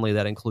Kong family.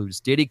 That includes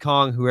Diddy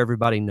Kong, who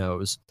everybody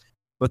knows.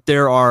 But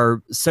there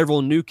are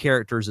several new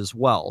characters as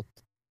well.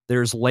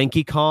 There's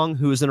Lanky Kong,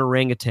 who is an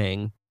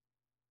orangutan.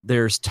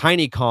 There's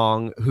Tiny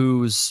Kong,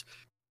 who's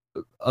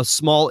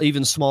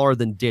even smaller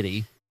than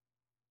Diddy.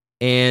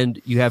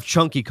 And you have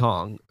Chunky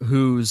Kong,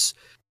 who's...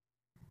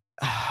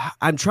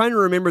 I'm trying to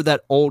remember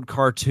that old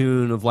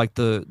cartoon of like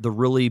the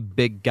really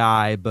big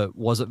guy, but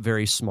wasn't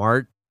very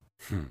smart.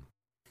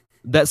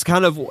 That's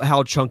kind of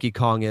how Chunky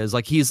Kong is.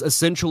 Like, he's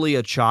essentially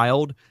a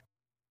child,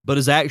 but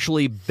is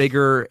actually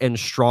bigger and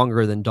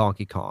stronger than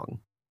Donkey Kong.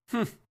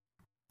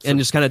 And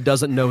just kind of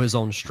doesn't know his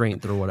own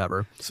strength or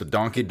whatever. So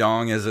Donkey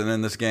Dong isn't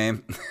in this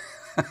game?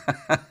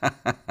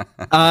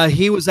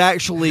 He was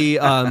actually,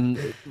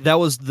 that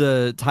was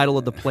the title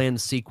of the planned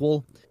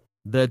sequel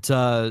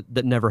that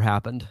never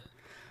happened.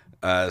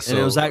 And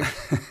it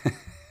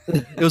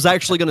was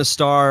actually going to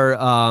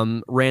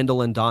star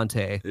Randall and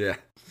Dante. Yeah.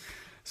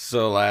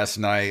 So last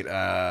night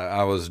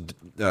I was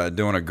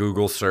doing a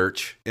Google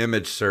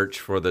image search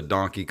for the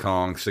Donkey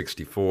Kong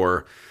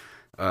 64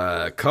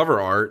 cover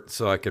art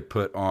so I could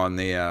put on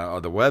the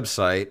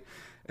website,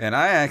 and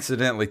I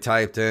accidentally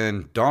typed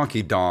in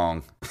Donkey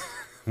Dong,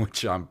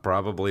 which I'm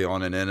probably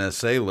on an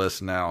NSA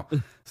list now.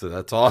 So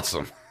that's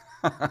awesome.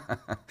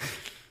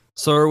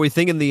 So are we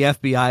thinking the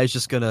FBI is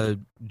just going to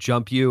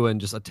jump you and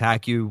just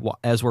attack you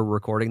as we're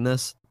recording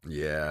this?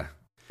 Yeah.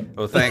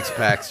 Well, thanks,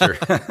 Paxter.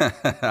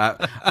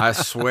 I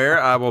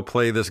swear I will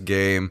play this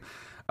game.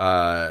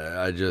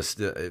 I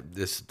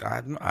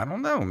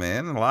don't know,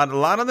 man. A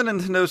lot of the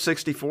Nintendo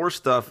 64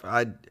 stuff.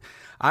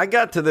 I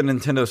got to the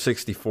Nintendo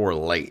 64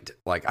 late.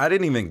 Like, I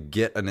didn't even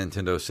get a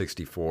Nintendo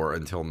 64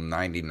 until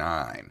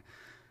 '99.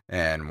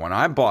 And when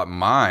I bought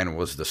mine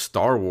was the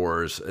Star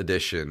Wars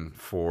edition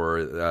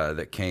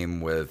that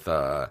came with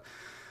Pod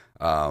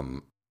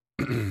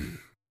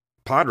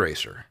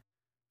Racer.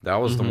 That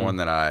was the one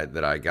that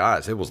I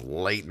got. It was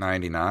late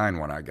 '99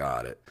 when I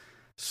got it.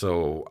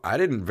 So I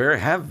didn't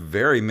have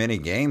very many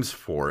games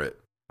for it.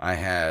 I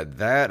had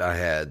that.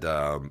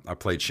 I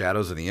played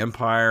Shadows of the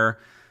Empire.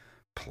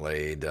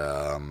 Played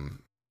a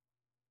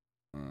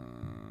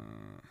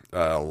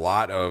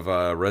lot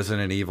of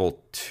Resident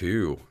Evil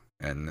 2.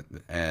 And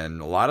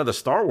a lot of the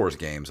Star Wars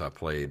games I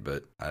played,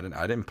 but I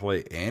didn't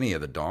play any of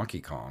the Donkey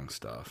Kong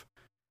stuff.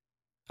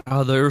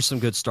 Oh, there were some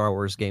good Star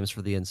Wars games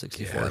for the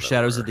N64. Yeah,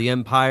 Shadows of the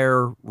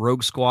Empire,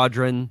 Rogue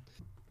Squadron,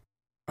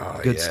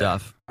 good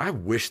stuff. I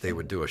wish they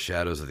would do a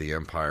Shadows of the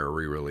Empire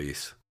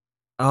re-release.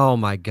 Oh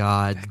my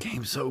God, that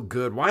game's so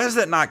good. Why is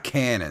that not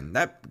canon?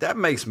 That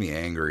makes me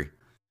angry.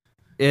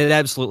 It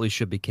absolutely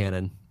should be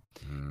canon.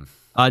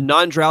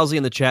 Non-Drowsy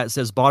in the chat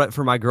says, bought it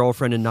for my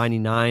girlfriend in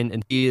 '99,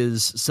 and he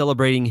is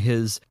celebrating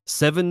his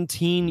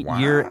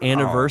 17-year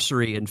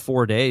anniversary in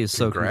 4 days.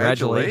 So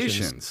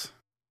congratulations.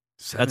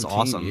 That's 17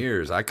 awesome.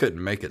 years. I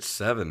couldn't make it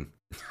 7.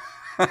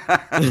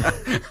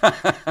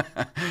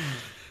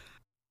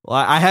 Well,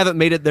 I haven't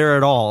made it there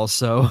at all,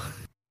 so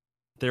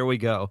there we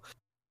go.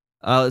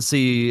 Let's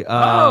see.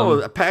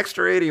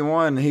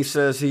 Paxter81. He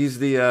says he's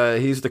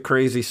the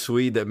crazy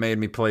Swede that made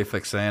me play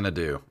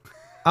Fixanadu.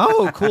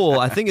 Oh, cool.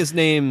 I think his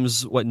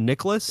name's what,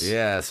 Nicholas?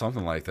 Yeah,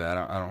 something like that.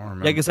 I don't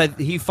remember. Yeah, because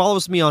he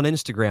follows me on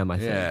Instagram, I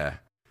think. Yeah.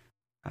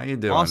 How you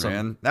doing, Awesome.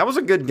 man? That was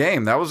a good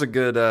game. That was a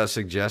good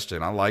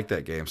suggestion. I like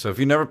that game. So if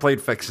you never played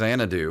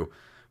Fixanadu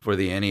for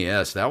the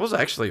NES, that was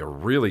actually a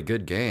really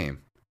good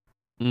game.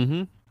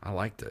 Mm-hmm. I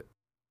liked it.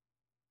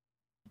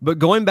 But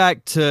going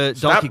back to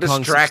Donkey Kong 64,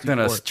 distracting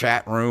us,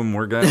 chat room.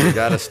 We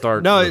got to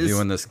start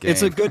reviewing this game.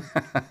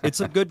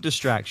 It's a good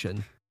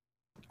distraction.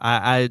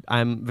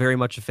 I'm very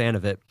much a fan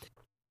of it.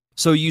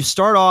 So you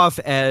start off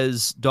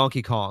as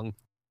Donkey Kong,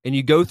 and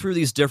you go through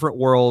these different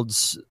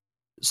worlds.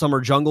 Some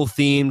are jungle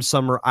themed,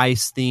 some are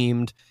ice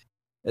themed.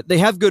 They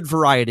have good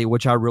variety,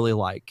 which I really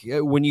like.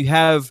 When you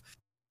have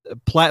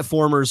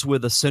platformers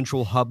with a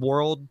central hub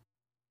world,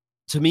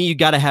 to me, you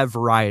got to have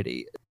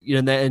variety.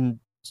 And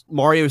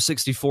Mario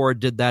 64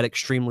 did that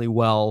extremely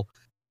well,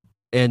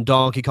 and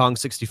Donkey Kong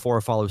 64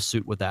 follows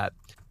suit with that.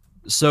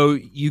 So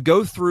you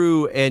go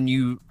through and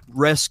you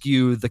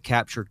rescue the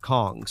captured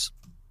Kongs.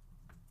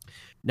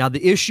 Now,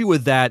 the issue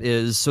with that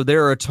is, so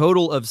there are a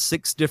total of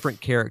 6 different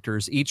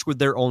characters, each with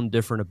their own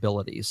different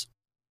abilities.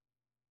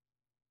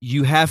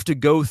 You have to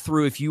go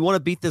through, if you want to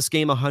beat this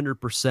game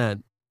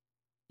 100%,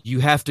 you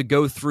have to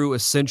go through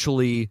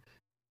essentially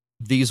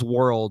these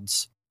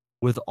worlds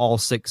with all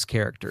 6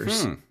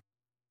 characters.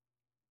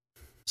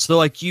 So,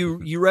 like,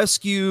 you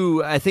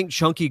rescue, I think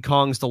Chunky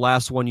Kong's the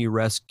last one you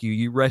rescue.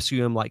 You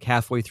rescue him, like,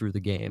 halfway through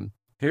the game.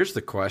 Here's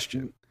the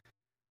question.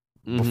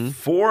 Mm-hmm.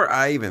 Before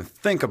I even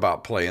think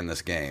about playing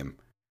this game,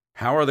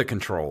 how are the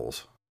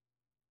controls?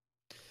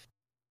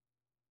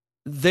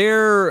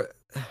 They're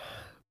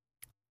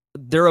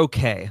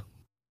okay.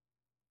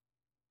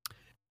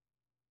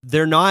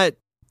 They're not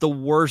the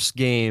worst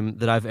game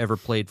that I've ever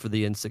played for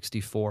the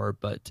N64,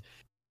 but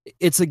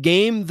it's a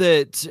game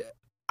that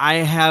I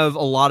have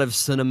a lot of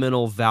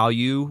sentimental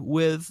value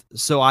with,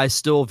 so I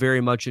still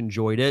very much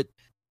enjoyed it.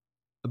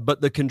 But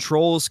the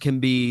controls can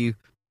be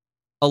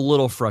a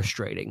little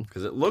frustrating.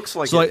 Because it looks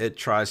like So it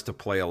tries to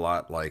play a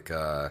lot like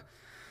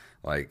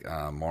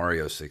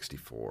Mario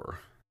 64.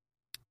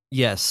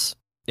 Yes,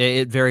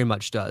 it very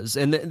much does.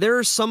 And there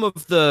are some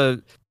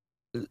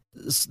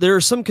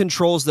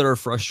controls that are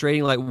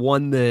frustrating, like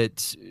one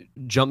that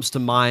jumps to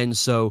mind.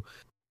 So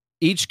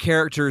each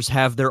characters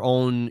have their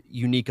own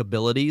unique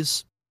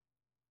abilities.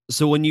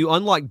 So when you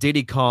unlock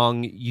Diddy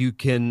Kong, you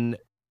can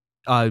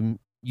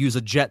use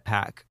a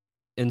jetpack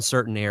in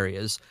certain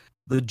areas.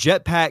 The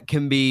jetpack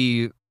can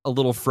be a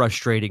little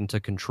frustrating to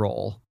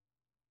control.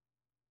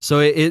 So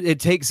it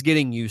takes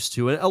getting used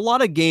to. And a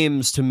lot of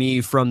games to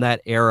me from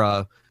that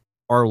era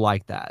are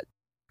like that.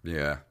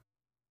 Yeah.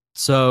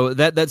 So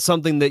that's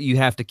something that you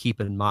have to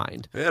keep in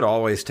mind. It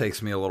always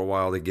takes me a little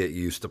while to get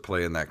used to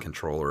playing that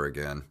controller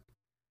again.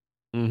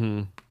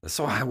 Mm-hmm.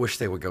 So I wish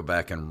they would go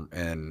back and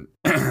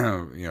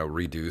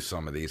redo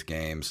some of these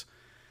games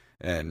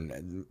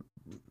and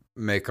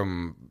make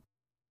them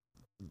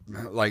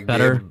like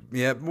better.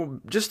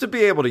 Just to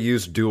be able to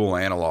use dual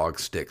analog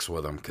sticks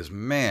with them, because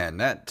man,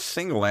 that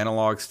single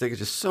analog stick is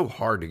just so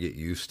hard to get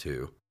used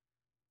to.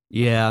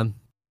 Yeah,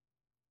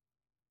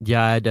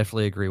 I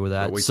definitely agree with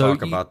that. But we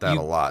talk about that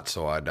a lot,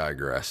 so I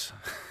digress.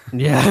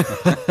 Yeah.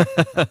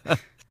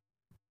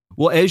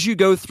 Well, as you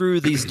go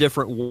through these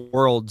different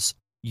worlds,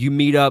 you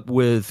meet up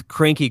with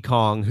Cranky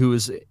Kong, who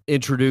is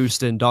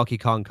introduced in Donkey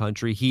Kong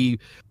Country. He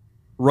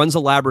runs a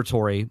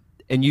laboratory,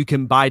 and you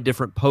can buy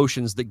different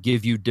potions that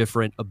give you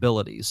different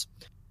abilities,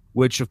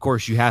 which, of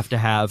course, you have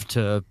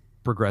to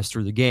progress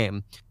through the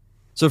game.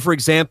 So, for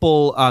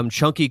example,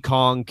 Chunky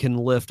Kong can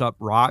lift up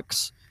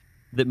rocks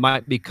that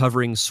might be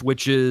covering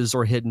switches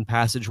or hidden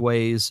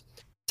passageways.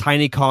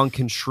 Tiny Kong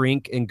can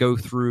shrink and go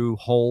through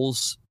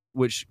holes,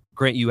 which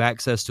grant you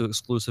access to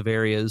exclusive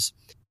areas.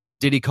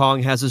 Diddy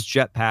Kong has his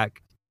jetpack,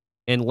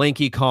 and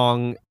Lanky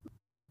Kong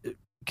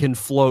can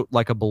float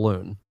like a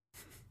balloon,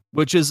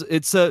 which is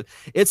it's a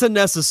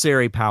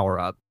necessary power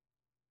up.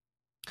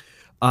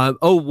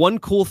 One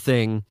cool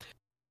thing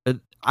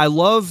I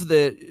love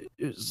that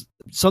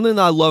something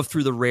that I love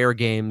through the Rare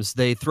games,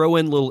 they throw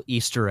in little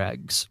Easter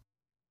eggs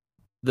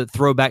that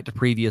throw back to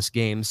previous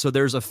games. So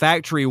there's a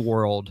factory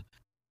world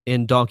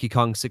in Donkey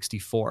Kong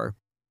 64.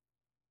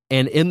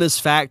 And in this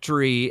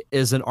factory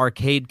is an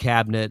arcade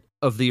cabinet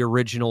of the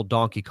original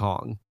Donkey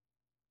Kong.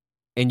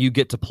 And you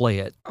get to play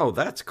it. Oh,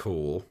 that's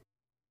cool.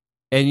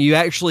 And you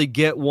actually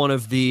get one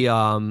of the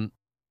an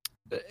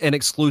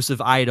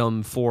exclusive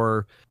item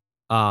for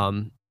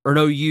because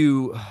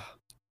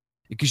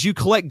you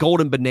collect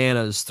golden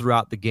bananas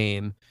throughout the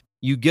game.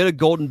 You get a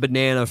golden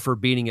banana for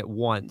beating it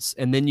once,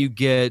 and then you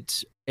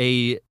get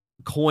a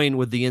coin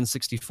with the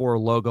N64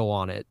 logo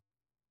on it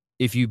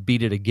if you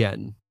beat it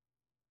again.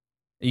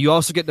 You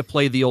also get to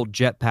play the old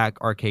Jetpack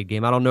arcade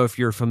game. I don't know if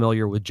you're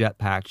familiar with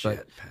Jetpack,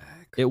 but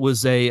It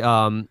was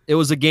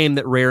a game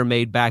that Rare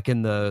made back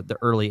in the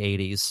early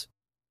 80s.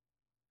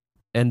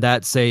 And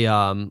that's a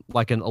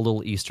like a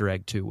little Easter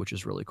egg too, which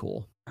is really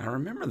cool. I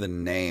remember the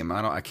name.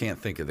 I can't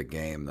think of the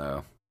game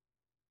though.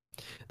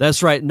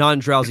 That's right.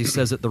 Non-Drowsy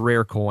says it, the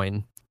rare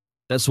coin.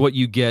 That's what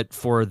you get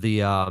for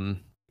the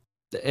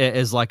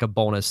as like a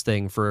bonus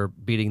thing for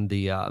beating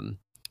the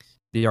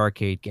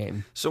arcade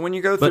game. So when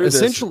you go through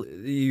this,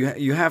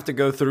 you have to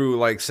go through,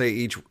 like, say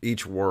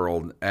each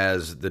world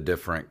as the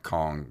different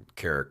Kong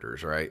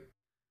characters, right?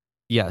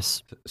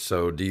 Yes.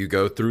 So do you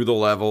go through the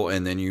level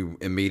and then you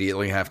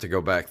immediately have to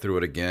go back through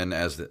it again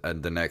as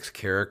the next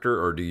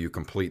character, or do you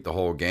complete the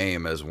whole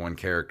game as one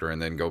character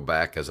and then go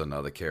back as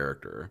another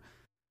character?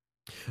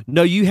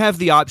 No, you have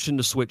the option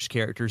to switch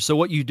characters. So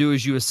what you do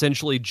is you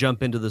essentially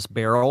jump into this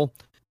barrel,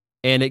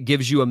 and it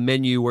gives you a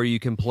menu where you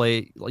can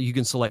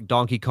select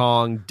Donkey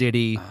Kong,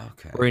 Diddy,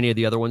 or any of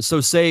the other ones.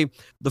 So say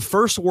the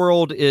first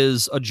world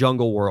is a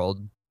jungle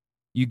world.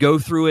 You go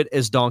through it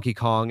as Donkey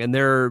Kong, and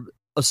there are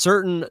a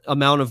certain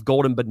amount of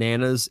golden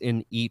bananas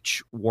in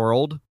each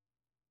world,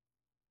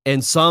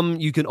 and some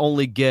you can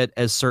only get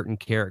as certain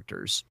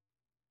characters,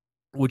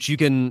 which you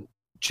can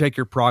check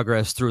your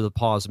progress through the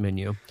pause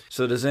menu.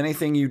 So does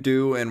anything you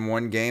do in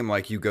one game,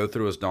 like you go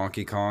through as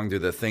Donkey Kong, do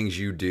the things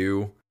you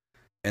do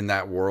in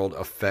that world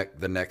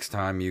affect the next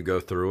time you go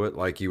through it?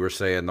 Like you were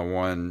saying, the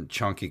one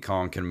Chunky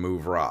Kong can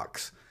move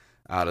rocks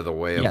out of the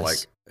way of, like,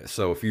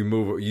 so if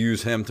you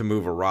use him to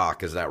move a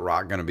rock, is that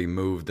rock going to be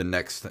moved the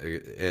next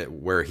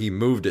where he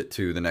moved it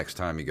to the next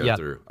time you go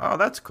through? Oh,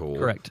 that's cool.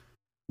 Correct.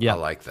 Yeah, I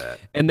like that.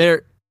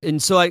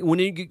 And so like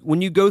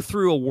when you go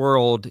through a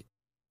world,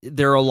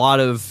 there are a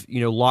lot of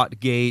locked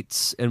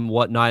gates and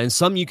whatnot, and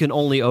some you can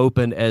only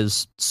open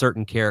as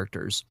certain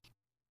characters.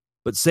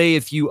 But say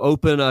if you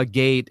open a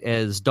gate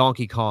as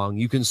Donkey Kong,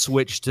 you can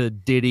switch to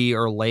Diddy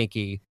or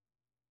Lanky,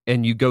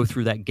 and you go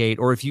through that gate.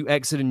 Or if you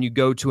exit and you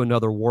go to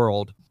another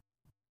world,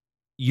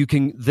 you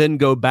can then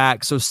go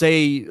back. So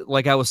say,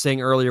 like I was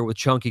saying earlier with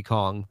Chunky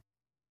Kong,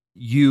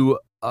 you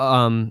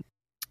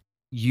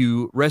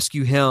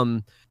rescue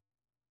him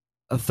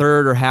a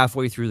third or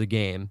halfway through the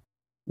game.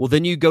 Well,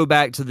 then you go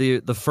back to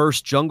the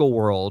first jungle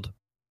world,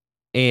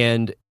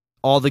 and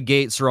all the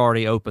gates are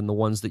already open, the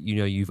ones that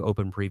you've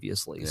opened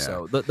previously. Yeah.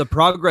 So the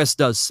progress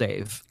does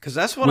save. Because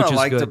that's what I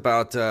liked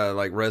about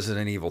like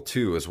Resident Evil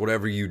 2, is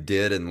whatever you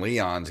did in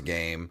Leon's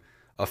game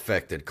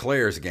affected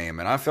Claire's game.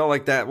 And I felt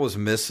like that was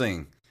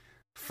missing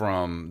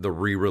from the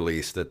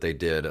re-release that they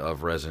did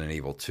of Resident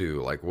Evil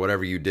 2. Like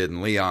whatever you did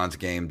in Leon's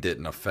game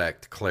didn't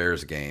affect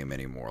Claire's game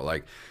anymore.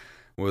 Like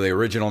with the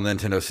original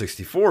Nintendo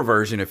 64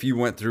 version, if you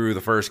went through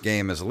the first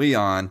game as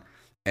Leon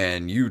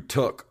and you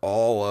took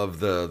all of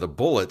the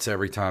bullets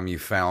every time you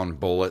found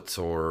bullets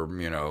or,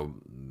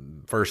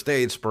 first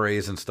aid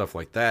sprays and stuff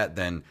like that,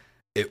 then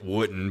it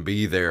wouldn't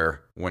be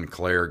there when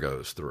Claire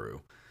goes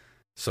through.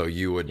 So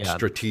you would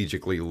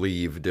strategically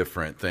leave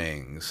different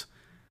things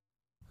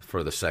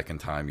for the second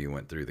time you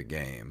went through the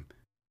game.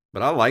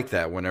 But I like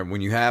that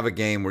when you have a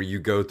game where you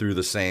go through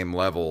the same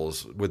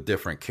levels with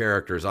different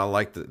characters. I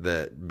like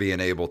that being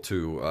able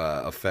to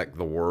affect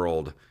the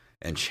world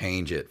and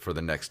change it for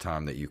the next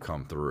time that you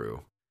come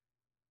through.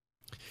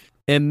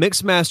 And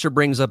Mixmaster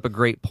brings up a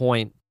great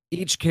point.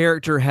 Each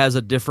character has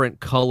a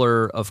different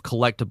color of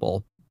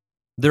collectible.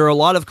 There are a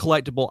lot of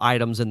collectible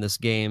items in this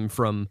game,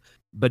 from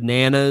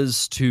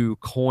bananas to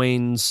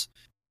coins,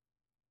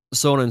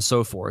 so on and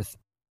so forth.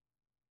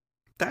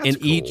 That's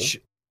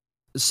cool.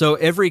 So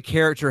every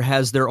character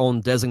has their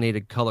own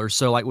designated color.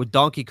 So like with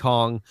Donkey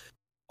Kong,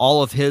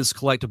 all of his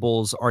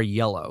collectibles are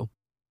yellow.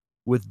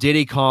 With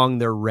Diddy Kong,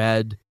 they're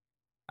red.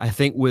 I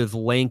think with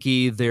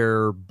Lanky,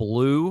 they're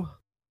blue.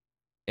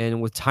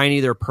 And with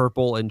Tiny, they're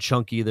purple. And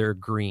Chunky, they're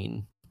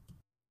green.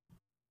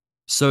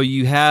 So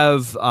you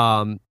have,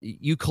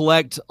 you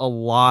collect a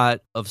lot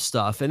of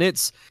stuff. And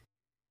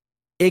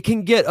it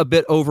can get a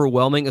bit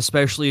overwhelming,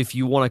 especially if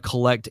you want to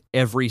collect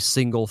every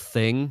single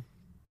thing.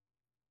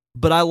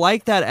 But I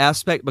like that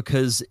aspect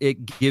because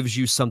it gives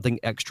you something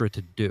extra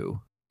to do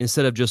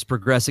instead of just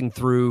progressing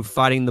through,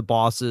 fighting the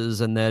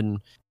bosses, and then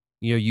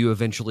you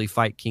eventually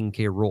fight King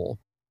K. Rool.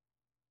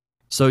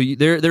 So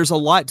there's a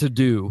lot to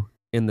do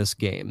in this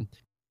game,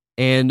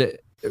 and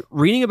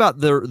reading about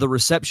the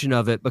reception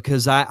of it,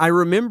 because I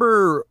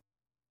remember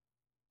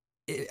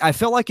I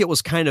felt like it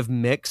was kind of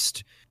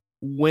mixed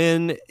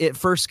when it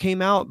first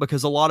came out,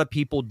 because a lot of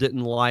people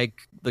didn't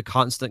like the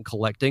constant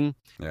collecting.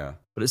 Yeah.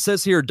 But it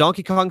says here,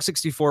 Donkey Kong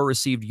 64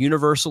 received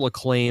universal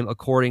acclaim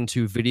according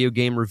to Video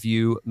Game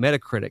Review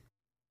Metacritic.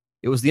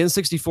 It was the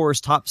N64's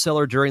top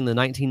seller during the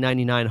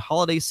 1999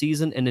 holiday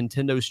season and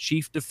Nintendo's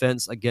chief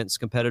defense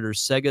against competitor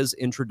Sega's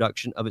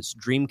introduction of its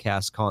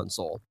Dreamcast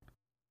console.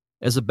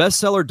 As a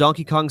bestseller,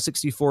 Donkey Kong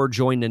 64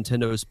 joined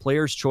Nintendo's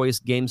Player's Choice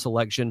game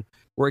selection,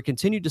 where it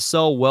continued to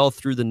sell well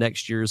through the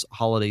next year's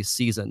holiday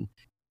season,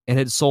 and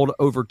had sold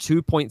over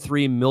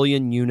 2.3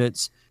 million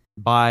units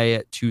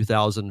by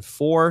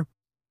 2004.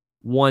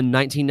 Won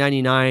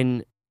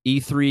 1999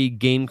 E3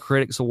 Game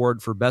Critics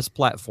Award for Best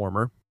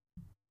Platformer.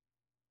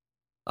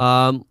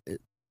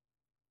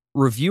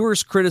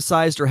 Reviewers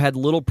criticized or had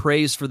little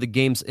praise for the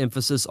game's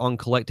emphasis on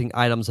collecting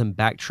items and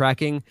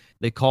backtracking.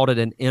 They called it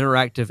an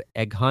interactive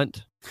egg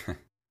hunt,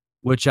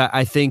 which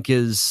I think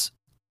is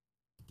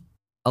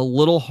a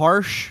little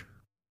harsh.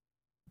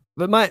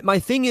 But my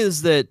thing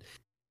is that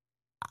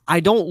I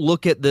don't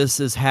look at this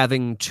as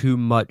having too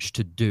much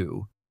to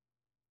do.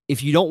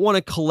 If you don't want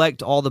to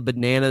collect all the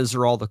bananas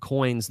or all the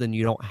coins, then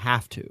you don't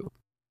have to.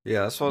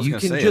 Yeah, that's what I was You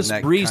going to can say.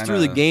 just breeze through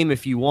the game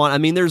if you want. I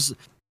mean, there's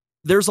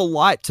a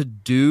lot to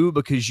do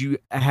because you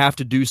have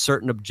to do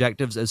certain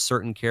objectives as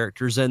certain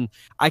characters, and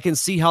I can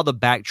see how the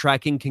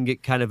backtracking can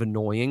get kind of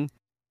annoying.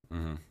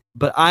 Mm-hmm.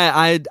 But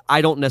I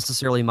don't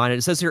necessarily mind it.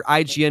 It says here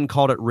IGN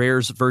called it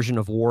Rare's version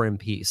of War and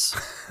Peace.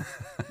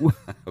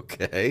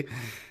 Okay.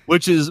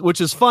 Which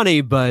is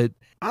funny, but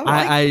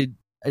I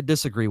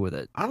disagree with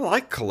it. I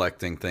like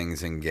collecting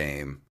things in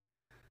game,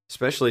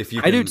 especially if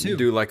you I can do too.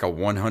 do like a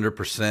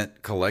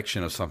 100%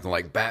 collection of something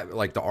like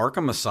the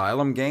Arkham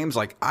Asylum games.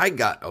 Like I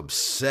got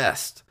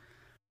obsessed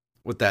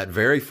with that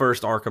very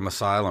first Arkham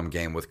Asylum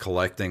game with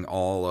collecting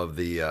all of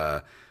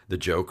the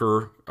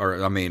Joker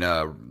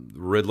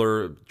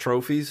Riddler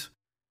trophies.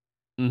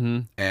 Mm-hmm.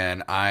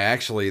 And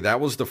that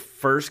was the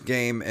first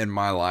game in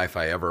my life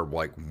I ever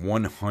like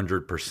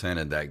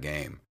 100%ed that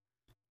game.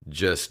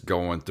 Just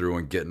going through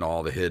and getting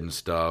all the hidden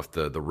stuff,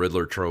 the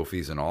Riddler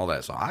trophies and all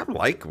that. So I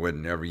like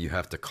whenever you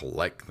have to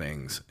collect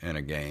things in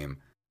a game.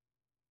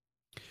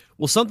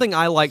 Well, something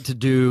I like to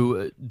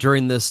do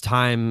during this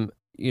time,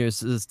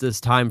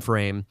 this time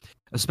frame,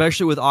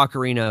 especially with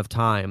Ocarina of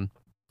Time,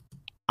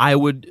 I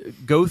would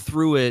go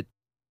through it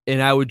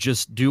and I would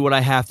just do what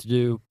I have to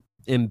do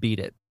and beat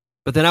it.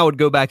 But then I would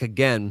go back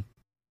again,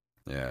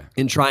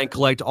 and try and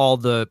collect all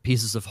the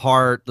pieces of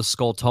heart, the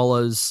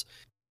Skulltulas,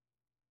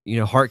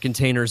 heart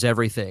containers,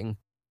 everything.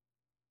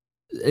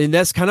 And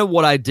that's kind of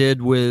what I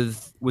did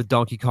with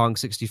Donkey Kong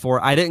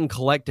 64. I didn't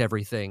collect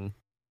everything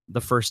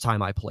the first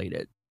time I played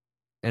it,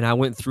 and I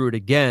went through it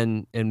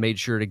again and made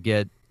sure to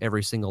get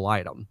every single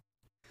item,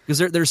 because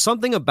there's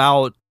something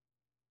about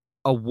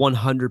a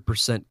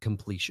 100%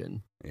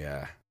 completion.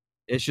 Yeah.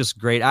 It's just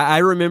great. I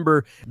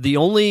remember the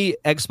only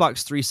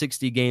Xbox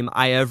 360 game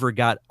I ever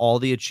got all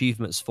the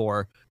achievements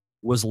for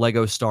was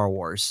Lego Star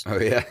Wars. Oh,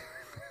 yeah.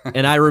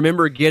 And I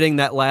remember getting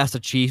that last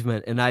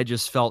achievement, and I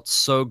just felt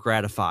so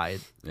gratified.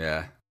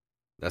 Yeah.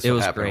 That's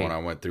what happened when I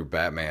went through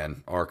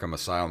Batman Arkham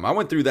Asylum. I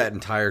went through that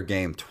entire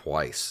game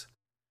twice.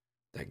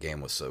 That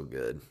game was so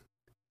good.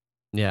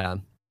 Yeah.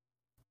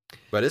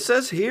 But it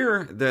says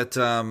here that,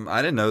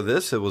 I didn't know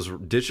this, it was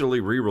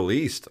digitally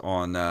re-released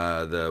on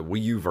the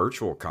Wii U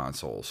Virtual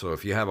Console. So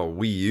if you have a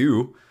Wii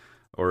U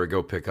or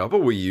go pick up a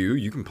Wii U,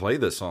 you can play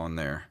this on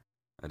there.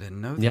 I didn't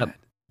know that. Yep.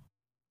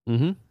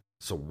 Mm-hmm.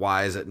 So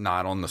why is it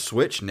not on the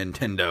Switch,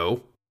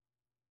 Nintendo?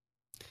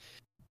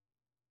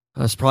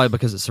 That's probably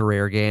because it's a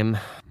Rare game.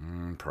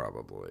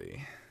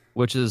 Probably.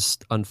 Which is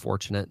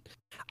unfortunate.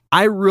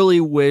 I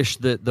really wish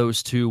that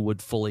those two would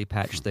fully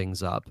patch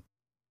things up.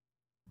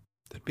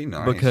 That'd be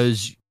nice.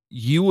 Because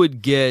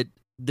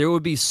there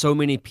would be so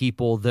many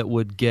people that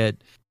would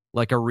get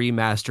like a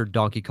remastered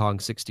Donkey Kong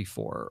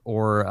 64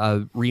 or a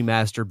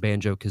remastered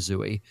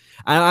Banjo-Kazooie.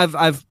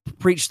 I've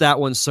preached that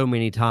one so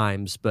many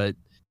times, but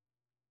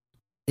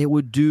it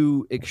would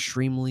do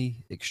extremely,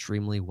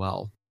 extremely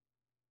well.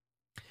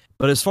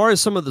 But as far as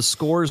some of the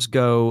scores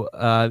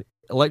go,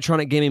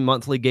 Electronic Gaming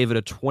Monthly gave it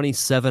a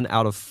 27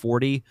 out of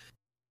 40.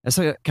 That's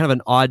like kind of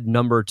an odd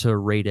number to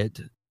rate it.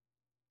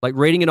 Like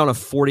rating it on a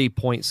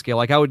 40-point scale.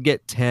 Like I would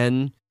get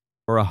 10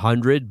 or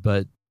 100,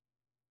 but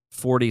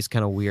 40 is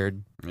kind of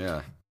weird.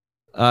 Yeah.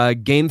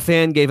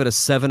 GameFan gave it a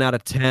 7 out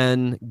of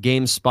 10.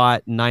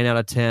 GameSpot, 9 out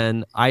of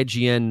 10.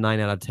 IGN, 9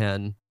 out of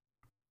 10.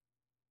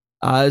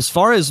 As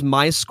far as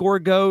my score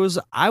goes,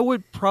 I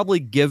would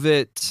give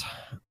it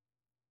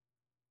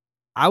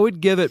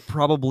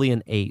probably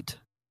an 8.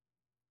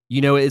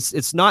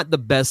 It's not the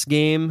best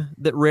game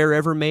that Rare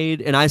ever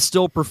made, and I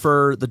still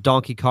prefer the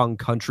Donkey Kong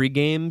Country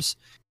games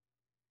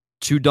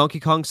to Donkey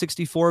Kong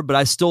 64, but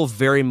I still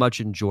very much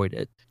enjoyed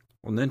it.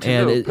 Well,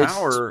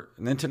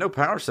 Nintendo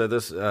Power said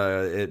this.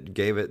 It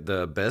gave it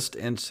the best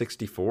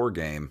N64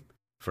 game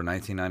for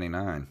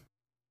 1999.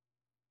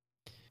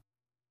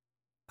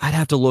 I'd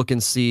have to look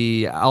and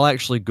see. I'll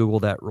actually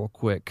Google that real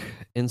quick.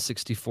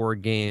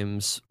 N64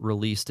 games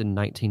released in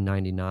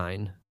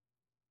 1999.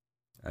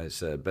 I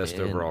said best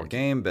overall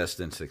game, best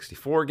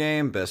N64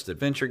 game, best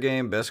adventure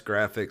game, best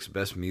graphics,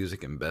 best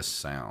music, and best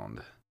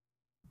sound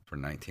for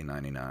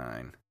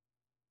 1999.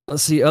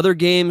 Let's see, other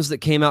games that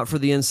came out for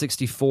the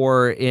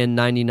N64 in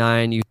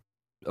 99,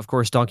 of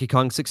course, Donkey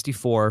Kong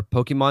 64,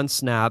 Pokemon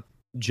Snap,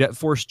 Jet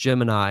Force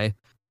Gemini,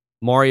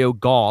 Mario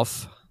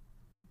Golf,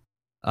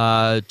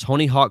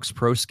 Tony Hawk's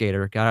Pro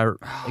Skater.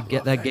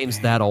 That game's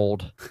that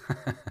old.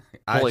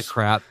 Holy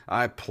crap.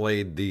 I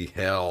played the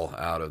hell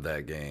out of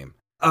that game.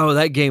 Oh,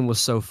 that game was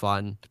so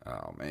fun.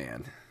 Oh,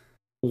 man.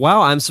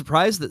 Wow, I'm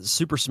surprised that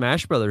Super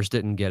Smash Brothers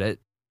didn't get it.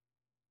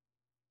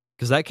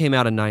 Because that came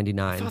out in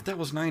 99. I thought that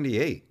was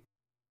 98.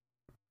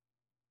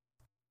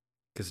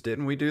 Because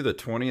didn't we do the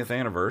 20th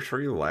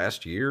anniversary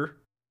last year?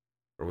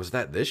 Or was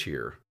that this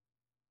year?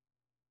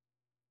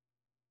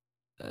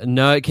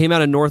 No, it came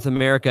out in North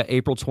America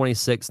April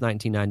 26,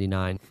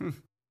 1999.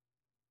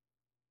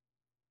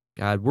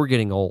 God, we're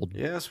getting old.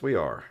 Yes, we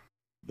are.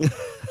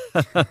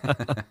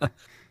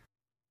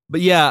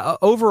 But yeah,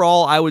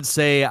 overall, I would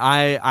say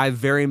I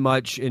very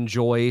much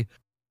enjoy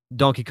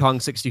Donkey Kong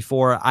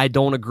 64. I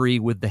don't agree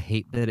with the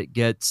hate that it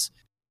gets.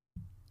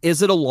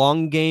 Is it a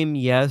long game?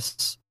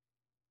 Yes,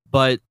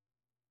 but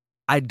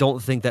I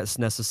don't think that's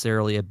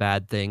necessarily a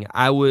bad thing.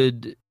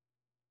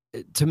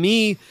 To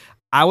me,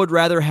 I would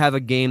rather have a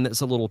game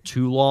that's a little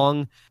too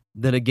long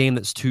than a game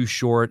that's too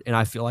short, and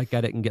I feel like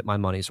I didn't get my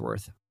money's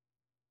worth.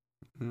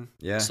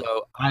 Yeah.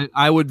 So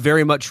I would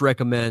very much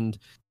recommend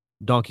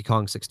Donkey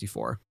Kong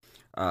 64.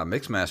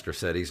 Mixmaster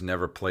said he's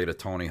never played a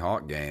Tony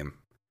Hawk game.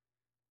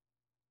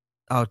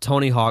 Oh,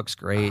 Tony Hawk's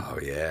great. Oh,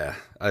 yeah.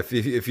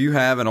 If you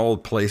have an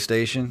old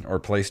PlayStation or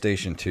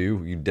PlayStation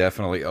 2, you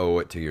definitely owe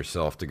it to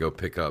yourself to go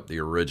pick up the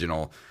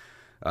original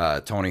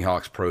Tony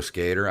Hawk's Pro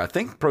Skater. I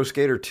think Pro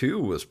Skater 2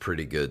 was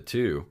pretty good,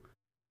 too.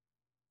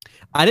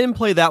 I didn't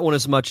play that one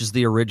as much as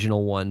the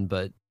original one,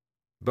 but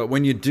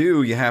when you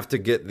do, you have to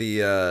get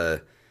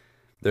the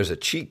there's a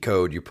cheat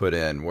code you put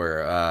in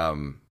where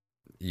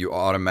you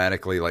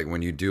automatically, like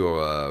when you do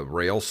a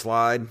rail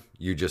slide,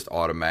 you just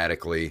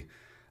automatically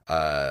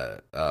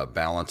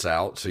balance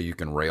out so you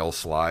can rail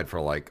slide for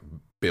like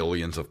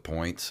billions of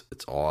points.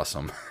 It's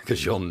awesome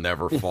because you'll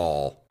never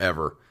fall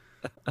ever.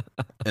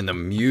 And the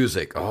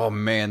music, oh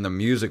man, the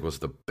music was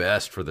the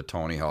best for the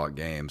Tony Hawk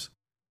games.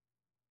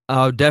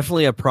 Oh,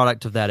 definitely a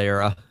product of that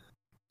era.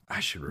 I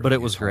should review but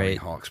it was Tony great.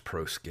 Hawk's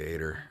Pro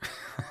Skater.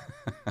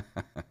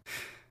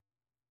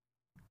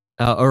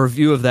 A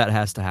review of that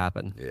has to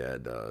happen. Yeah,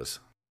 it does.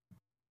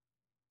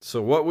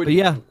 So what would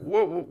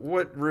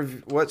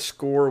what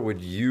score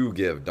would you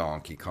give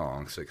Donkey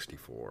Kong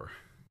 64?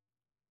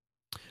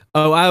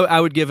 Oh,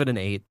 I would give it an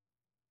 8.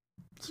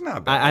 It's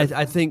not bad.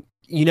 I think,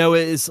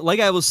 it's like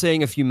I was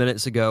saying a few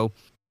minutes ago,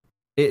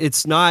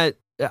 it's not,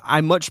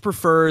 I much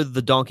prefer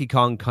the Donkey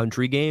Kong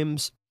Country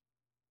games,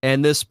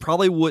 and this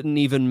probably wouldn't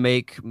even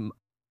make,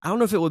 I don't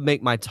know if it would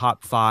make my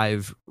top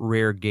 5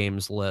 rare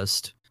games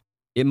list.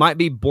 It might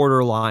be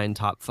borderline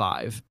top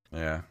 5.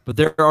 Yeah. But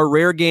there are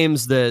rare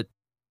games that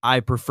I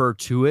prefer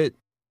to it,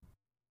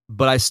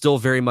 but I still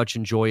very much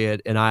enjoy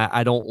it, and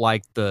I don't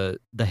like the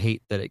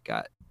hate that it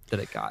got.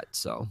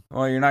 So,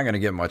 well, you're not going to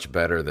get much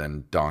better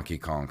than Donkey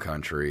Kong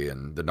Country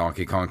and the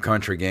Donkey Kong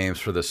Country games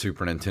for the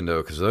Super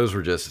Nintendo, because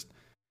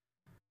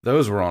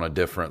those were on a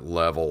different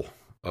level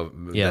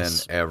than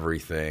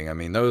everything. I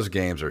mean, those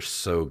games are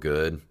so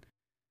good.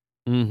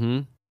 Mm-hmm.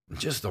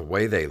 Just the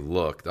way they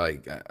look,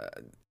 like I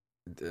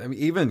mean,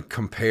 even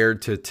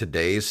compared to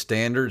today's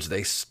standards,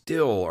 they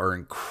still are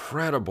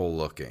incredible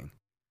looking.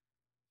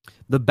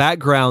 The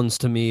backgrounds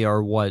to me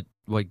are what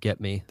get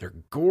me. They're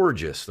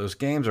gorgeous. Those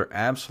games are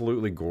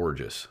absolutely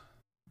gorgeous.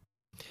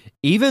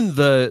 Even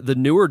the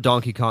newer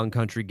Donkey Kong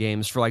Country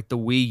games for like the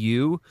Wii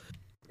U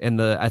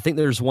and I think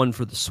there's one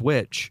for the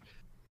Switch.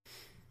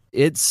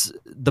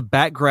 The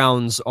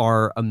backgrounds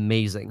are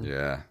amazing.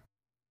 Yeah.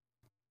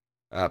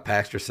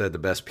 Paxter said the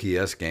best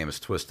PS game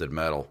is Twisted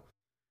Metal.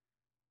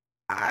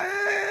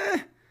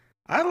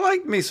 I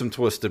liked me some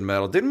Twisted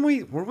Metal. Did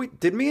me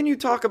and you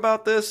talk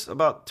about this,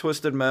 about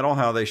Twisted Metal,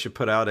 how they should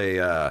put out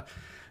an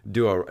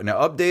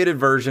updated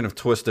version of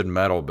Twisted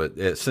Metal,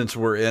 but since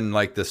we're in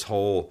like this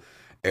whole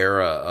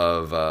era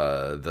of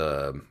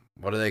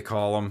what do they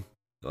call them?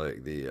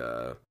 Like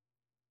the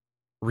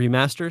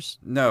remasters?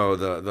 No,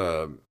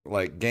 the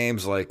like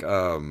games like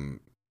PUBG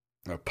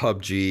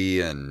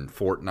and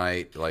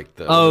Fortnite, like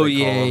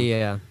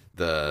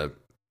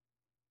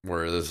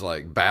where there's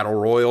like Battle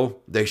Royale.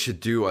 They should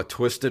do a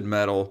Twisted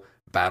Metal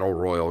Battle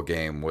Royale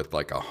game with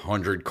like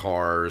 100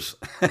 cars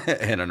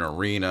and an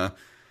arena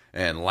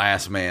and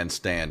last man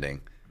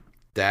standing.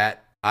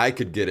 That I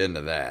could get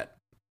into that.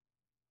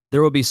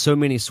 There will be so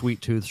many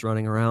Sweet Tooths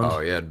running around. Oh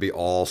yeah, it'd be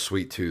all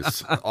Sweet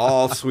Tooths,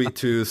 all Sweet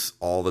Tooths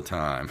all the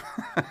time.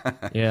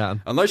 Yeah.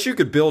 Unless you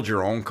could build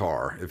your own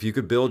car. If you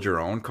could build your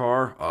own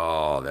car,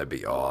 oh, that'd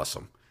be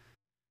awesome.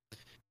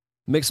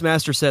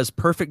 Mixmaster says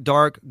Perfect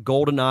Dark,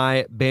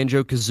 GoldenEye,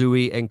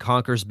 Banjo-Kazooie, and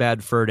Conker's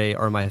Bad Fur Day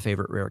are my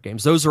favorite rare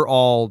games. Those are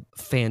all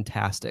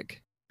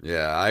fantastic.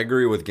 Yeah, I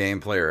agree with Game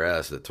Player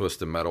S that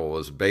Twisted Metal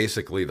was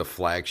basically the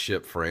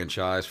flagship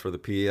franchise for the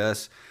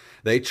PS.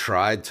 They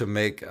tried to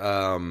make,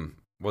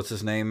 what's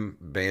his name?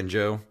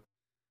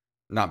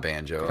 Not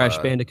Banjo. Crash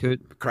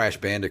Bandicoot. Crash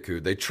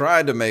Bandicoot. They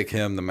tried to make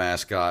him the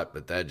mascot,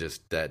 but that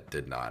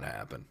did not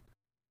happen.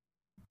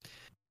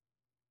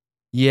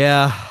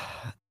 Yeah.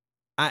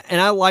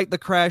 I like the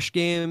Crash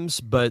games,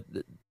 but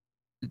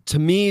to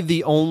me,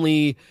 the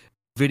only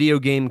video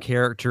game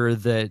character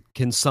that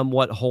can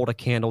somewhat hold a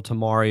candle to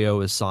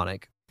Mario is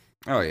Sonic.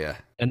 Oh, yeah.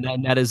 And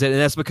that is it. And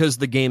that's because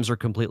the games are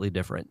completely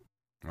different.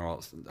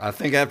 Well, I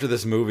think after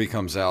this movie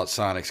comes out,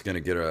 Sonic's going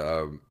to get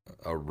a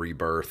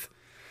rebirth.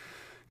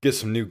 Get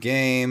some new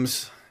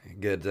games.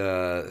 Get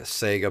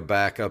Sega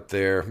back up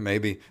there.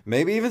 Maybe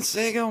even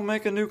Sega will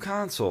make a new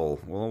console.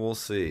 Well, we'll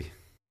see.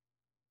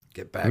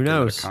 Get back Who into the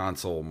knows?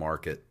 console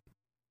market.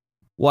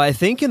 Well, I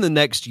think in the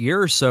next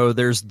year or so,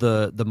 there's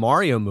the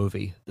Mario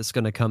movie that's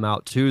going to come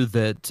out too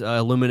that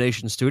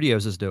Illumination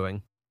Studios is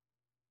doing.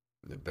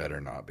 It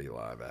better not be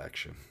live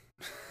action.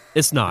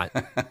 It's not.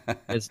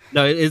 It's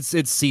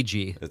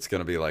CG. It's going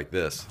to be like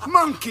this.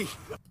 Monkey,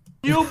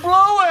 you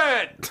blow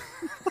it!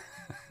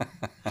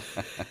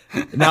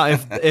 Now,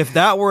 if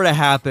that were to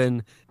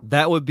happen,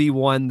 that would be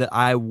one that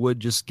I would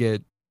just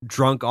get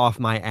drunk off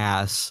my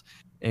ass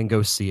and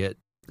go see it.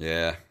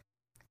 Yeah.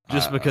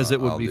 Just because it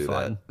would I'll be do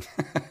fun.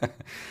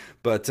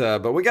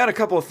 that. But we got a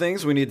couple of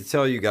things we need to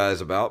tell you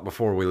guys about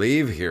before we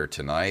leave here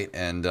tonight.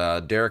 And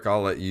Derek,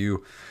 I'll let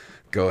you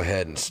go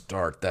ahead and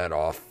start that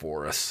off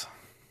for us.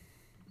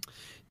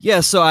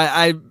 Yeah, so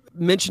I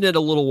mentioned it a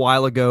little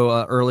while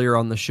ago earlier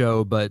on the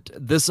show, but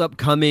this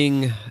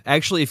upcoming,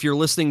 actually, if you're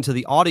listening to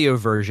the audio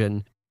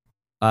version,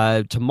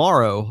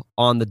 tomorrow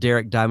on the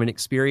Derek Diamond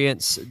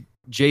Experience,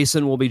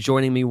 Jason will be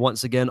joining me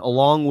once again,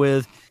 along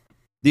with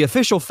the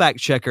official fact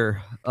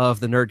checker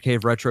of the Nerd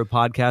Cave Retro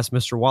podcast,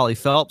 Mr. Wally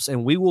Phelps,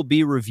 and we will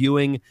be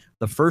reviewing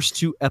the first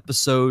 2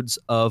 episodes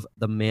of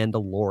The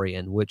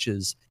Mandalorian, which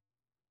is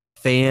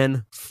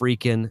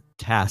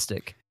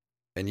fan-freaking-tastic.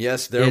 And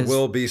yes, there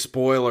will be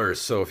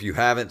spoilers. So if you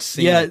haven't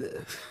seen it.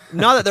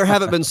 Not that there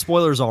haven't been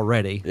spoilers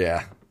already.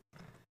 Yeah.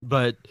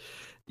 But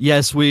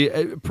yes, we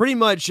pretty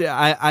much,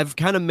 I've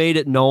kind of made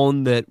it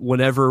known that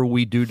whenever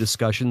we do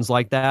discussions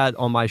like that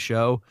on my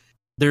show,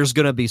 there's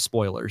going to be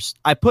spoilers.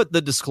 I put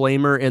the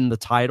disclaimer in the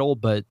title,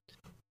 but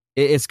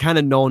it's kind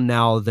of known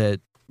now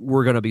that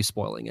we're going to be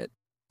spoiling it.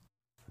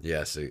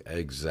 Yes,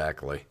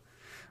 exactly.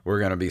 We're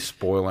going to be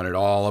spoiling it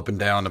all up and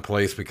down the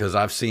place because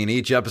I've seen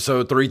each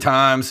episode 3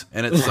 times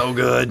and it's so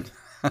good.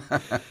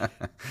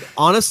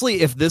 Honestly,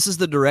 if this is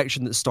the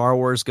direction that Star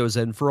Wars goes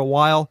in for a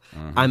while,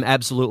 I'm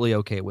absolutely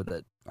okay with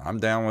it. I'm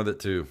down with it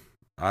too.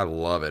 I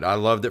love it. I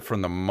loved it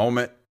from the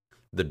moment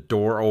the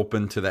door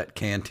opened to that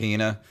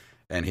cantina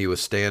and he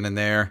was standing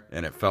there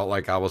and it felt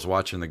like I was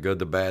watching The Good,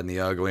 the Bad, and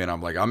the Ugly. And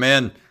I'm like, I'm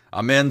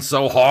in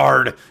so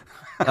hard.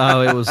 Oh,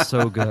 it was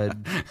so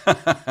good.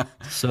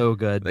 So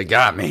good. They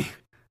got me.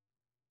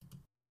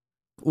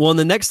 Well, and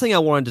the next thing I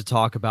wanted to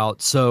talk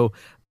about, so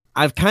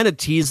I've kind of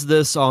teased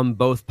this on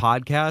both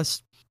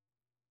podcasts.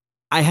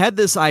 I had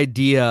this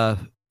idea.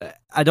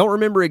 I don't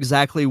remember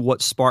exactly what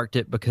sparked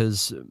it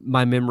because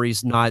my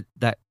memory's not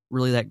that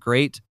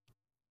great.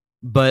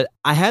 But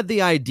I had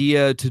the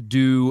idea to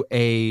do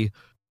a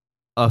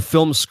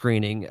film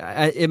screening.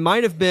 It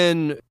might have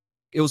been,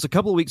 it was a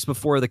couple of weeks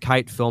before the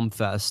Kite Film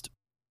Fest.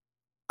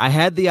 I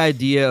had the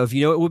idea of,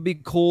 it would be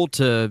cool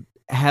to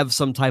have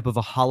some type of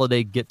a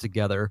holiday get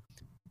together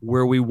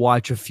where we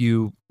watch a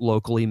few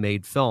locally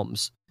made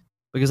films.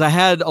 Because I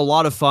had a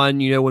lot of fun,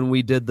 when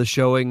we did the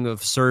showing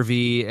of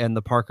Survey and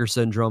the Parker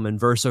Syndrome and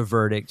Verso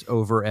Verdict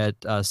over at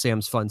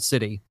Sam's Fun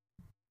City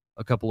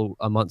a couple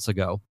of months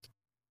ago.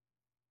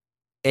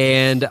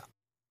 And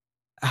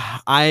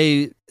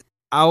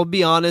I'll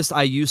be honest,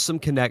 I used some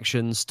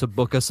connections to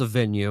book us a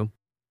venue.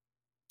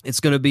 It's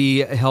going to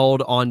be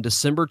held on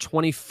December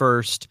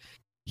 21st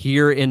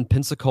here in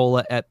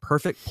Pensacola at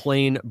Perfect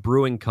Plain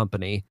Brewing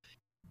Company.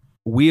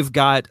 We've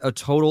got a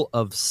total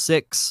of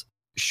 6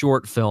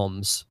 short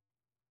films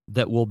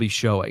that we'll be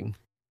showing,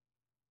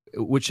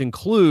 which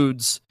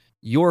includes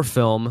your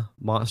film,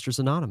 Monsters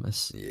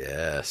Anonymous.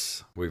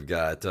 Yes. We've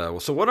got,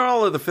 so what are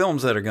all of the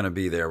films that are going to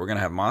be there? We're going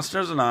to have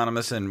Monsters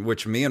Anonymous, in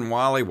which me and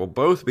Wally will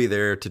both be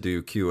there to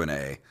do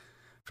Q&A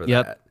for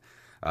that.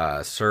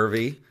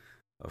 Survey,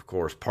 of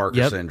course,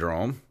 Parker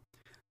Syndrome.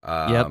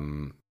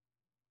 The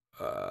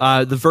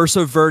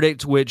Verso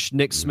Verdict, which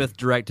Nick Smith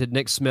directed.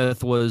 Nick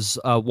Smith was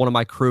one of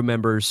my crew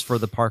members for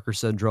the Parker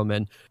Syndrome,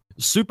 and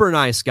super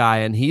nice guy.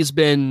 And he's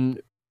been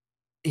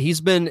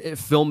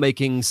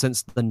filmmaking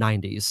since the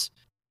 90s.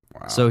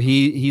 Wow. So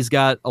he's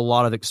got a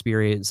lot of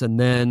experience. And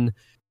then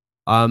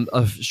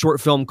a short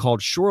film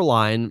called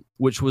Shoreline,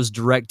 which was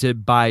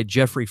directed by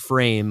Jeffrey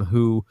Frame,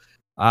 who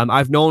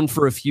I've known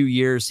for a few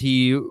years.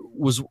 He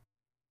was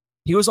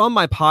on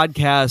my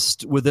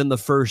podcast within the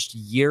first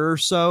year or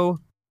so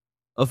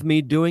of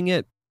me doing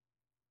it.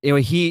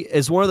 He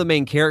is one of the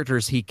main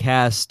characters. He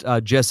cast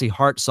Jesse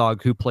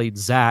Hartzog, who played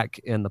Zach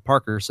in the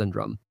Parker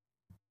Syndrome.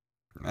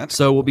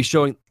 We'll be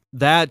showing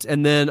that,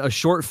 and then a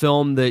short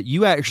film that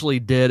you actually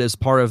did as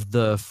part of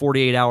the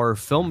 48-hour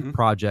film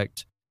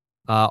project,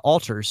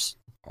 Alters.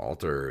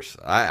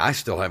 I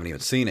still haven't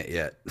even seen it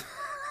yet.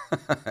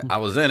 I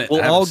was in it.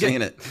 I haven't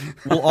seen it.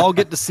 We'll all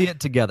get to see it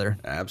together.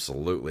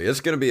 Absolutely.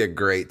 It's going to be a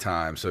great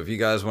time. So if you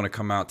guys want to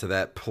come out to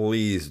that,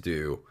 please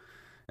do.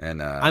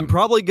 And I'm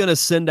probably going to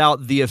send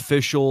out the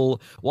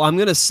official. Well, I'm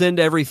going to send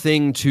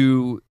everything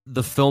to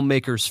the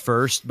filmmakers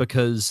first,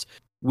 because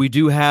we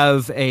do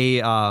have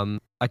a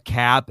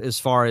cap as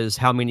far as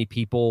how many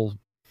people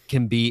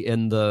can be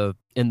in the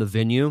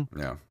venue.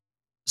 Yeah.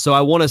 So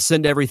I want to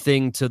send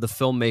everything to the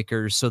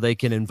filmmakers so they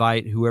can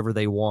invite whoever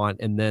they want,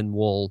 and then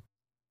we'll,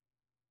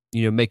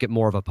 make it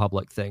more of a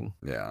public thing.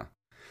 Yeah.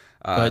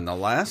 And the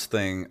last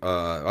thing,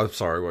 I'm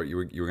sorry, what you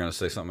were going to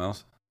say something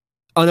else?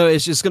 Oh no,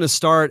 it's just going to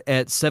start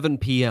at 7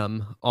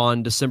 p.m.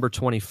 on December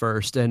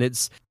 21st, and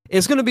it's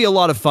going to be a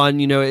lot of fun.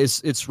 You know,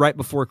 it's right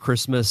before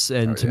Christmas,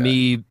 and to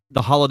me,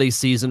 the holiday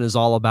season is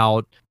all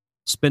about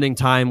spending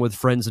time with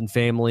friends and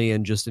family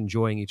and just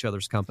enjoying each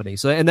other's company.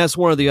 So, and that's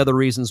one of the other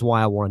reasons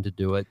why I wanted to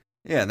do it.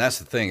 Yeah, and that's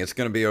the thing. It's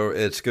good.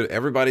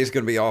 Everybody's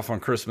going to be off on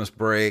Christmas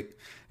break.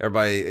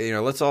 Everybody, you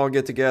know, let's all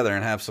get together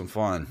and have some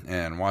fun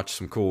and watch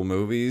some cool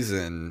movies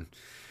and,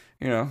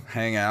 you know,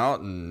 hang out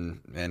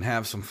and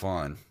have some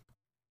fun.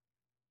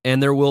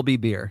 And there will be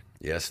beer.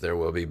 Yes, there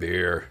will be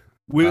beer.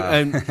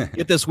 And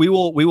get this, we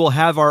will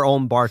have our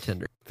own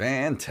bartender.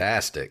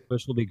 Fantastic.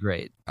 Which will be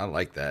great. I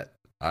like that.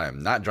 I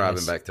am not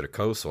driving back to the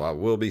coast, so I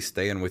will be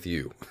staying with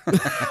you.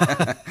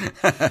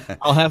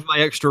 I'll have my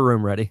extra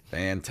room ready.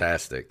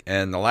 Fantastic.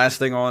 And the last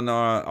thing on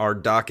our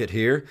docket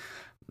here,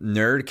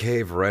 Nerd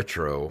Cave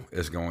Retro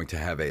is going to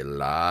have a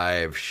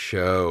live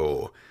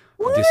show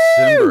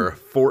December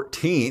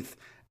 14th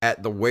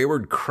at the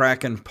Wayward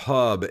Kraken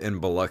Pub in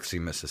Biloxi,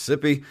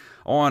 Mississippi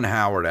on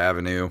Howard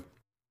Avenue.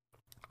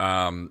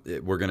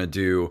 We're going to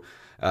do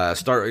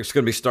it's going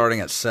to be starting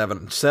at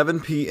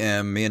 7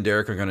 p.m. Me and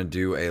Derek are going to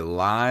do a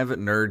live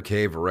Nerd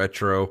Cave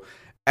Retro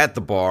at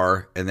the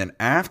bar, and then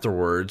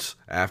afterwards,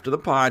 after the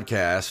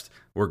podcast,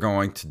 we're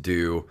going to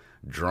do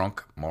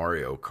Drunk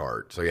Mario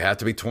Kart. So you have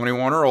to be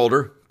 21 or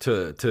older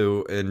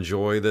to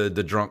enjoy the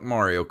Drunk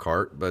Mario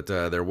Kart, but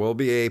there will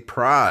be a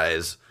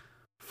prize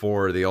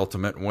for the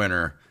ultimate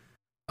winner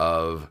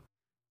of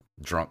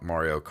Drunk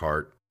Mario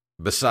Kart,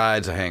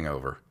 besides a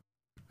hangover.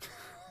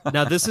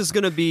 Now, this is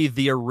going to be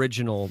the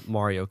original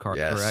Mario Kart,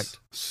 yes, correct?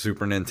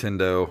 Super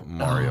Nintendo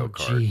Mario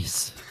Kart.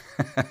 Jeez.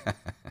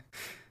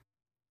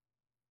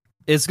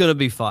 It's going to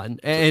be fun.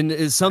 And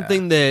it's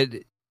something that,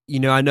 you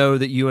know, I know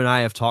that you and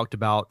I have talked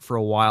about for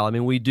a while. I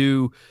mean, we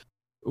do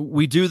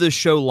this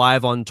show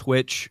live on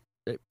Twitch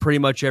pretty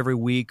much every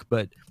week,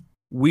 but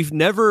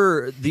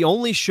the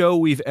only show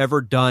we've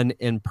ever done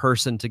in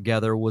person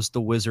together was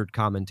the Wizard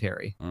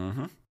Commentary.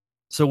 Mm-hmm.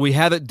 So we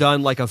haven't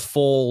done like a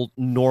full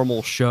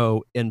normal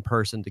show in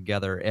person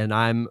together, and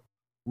I'm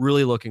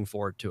really looking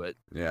forward to it.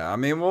 Yeah, I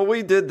mean, well,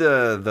 we did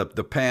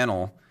the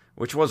panel,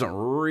 which wasn't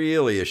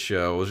really a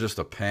show; it was just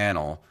a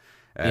panel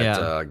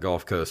at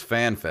Gulf Coast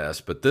Fan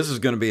Fest. But this is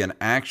going to be an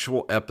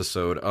actual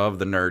episode of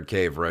the Nerd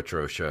Cave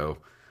Retro Show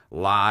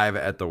live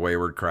at the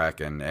Wayward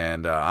Kraken,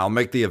 and I'll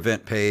make the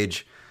event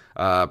page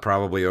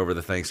probably over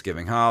the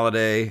Thanksgiving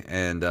holiday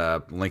and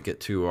link it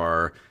to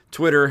our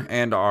Twitter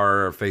and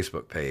our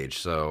Facebook page.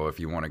 So if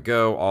you want to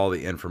go, all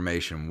the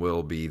information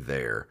will be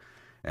there.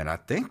 And I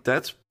think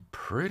that's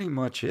pretty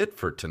much it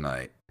for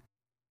tonight.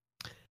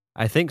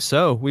 I think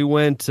so. We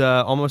went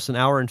almost an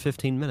hour and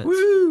 15 minutes.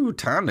 Woo!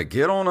 Time to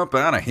get on up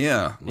out of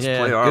here. Let's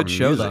play our good music.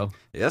 show, though.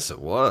 Yes, it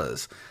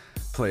was.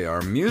 Play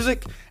our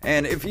music.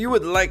 And if you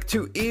would like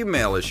to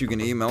email us, you can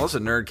email us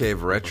at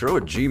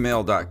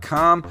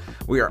nerdcaveretro@gmail.com.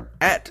 We are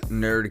at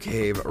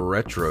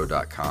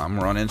nerdcaveretro.com.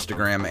 We're on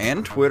Instagram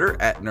and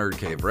Twitter at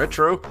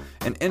nerdcaveretro,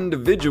 and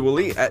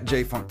individually at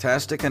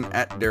jfunktastic and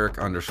at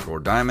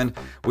Derek_Diamond.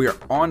 We are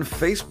on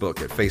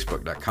Facebook at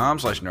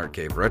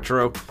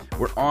facebook.com/nerdcaveretro.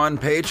 We're on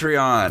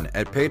Patreon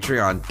at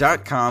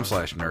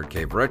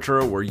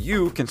patreon.com/nerdcaveretro, where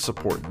you can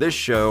support this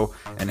show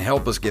and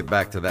help us get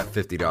back to that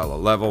 $50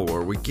 level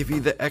where we give you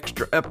the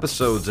extra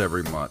episodes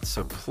every month.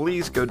 So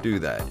please go do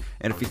that.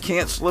 And if you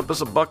can't slip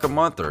us $1 a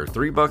month or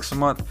 $3 a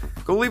month,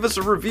 go leave us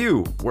a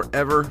review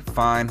wherever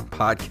fine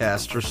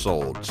podcasts are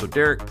sold. So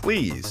Derek,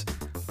 please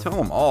tell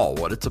them all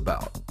what it's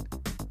about.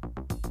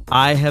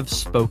 I have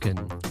spoken.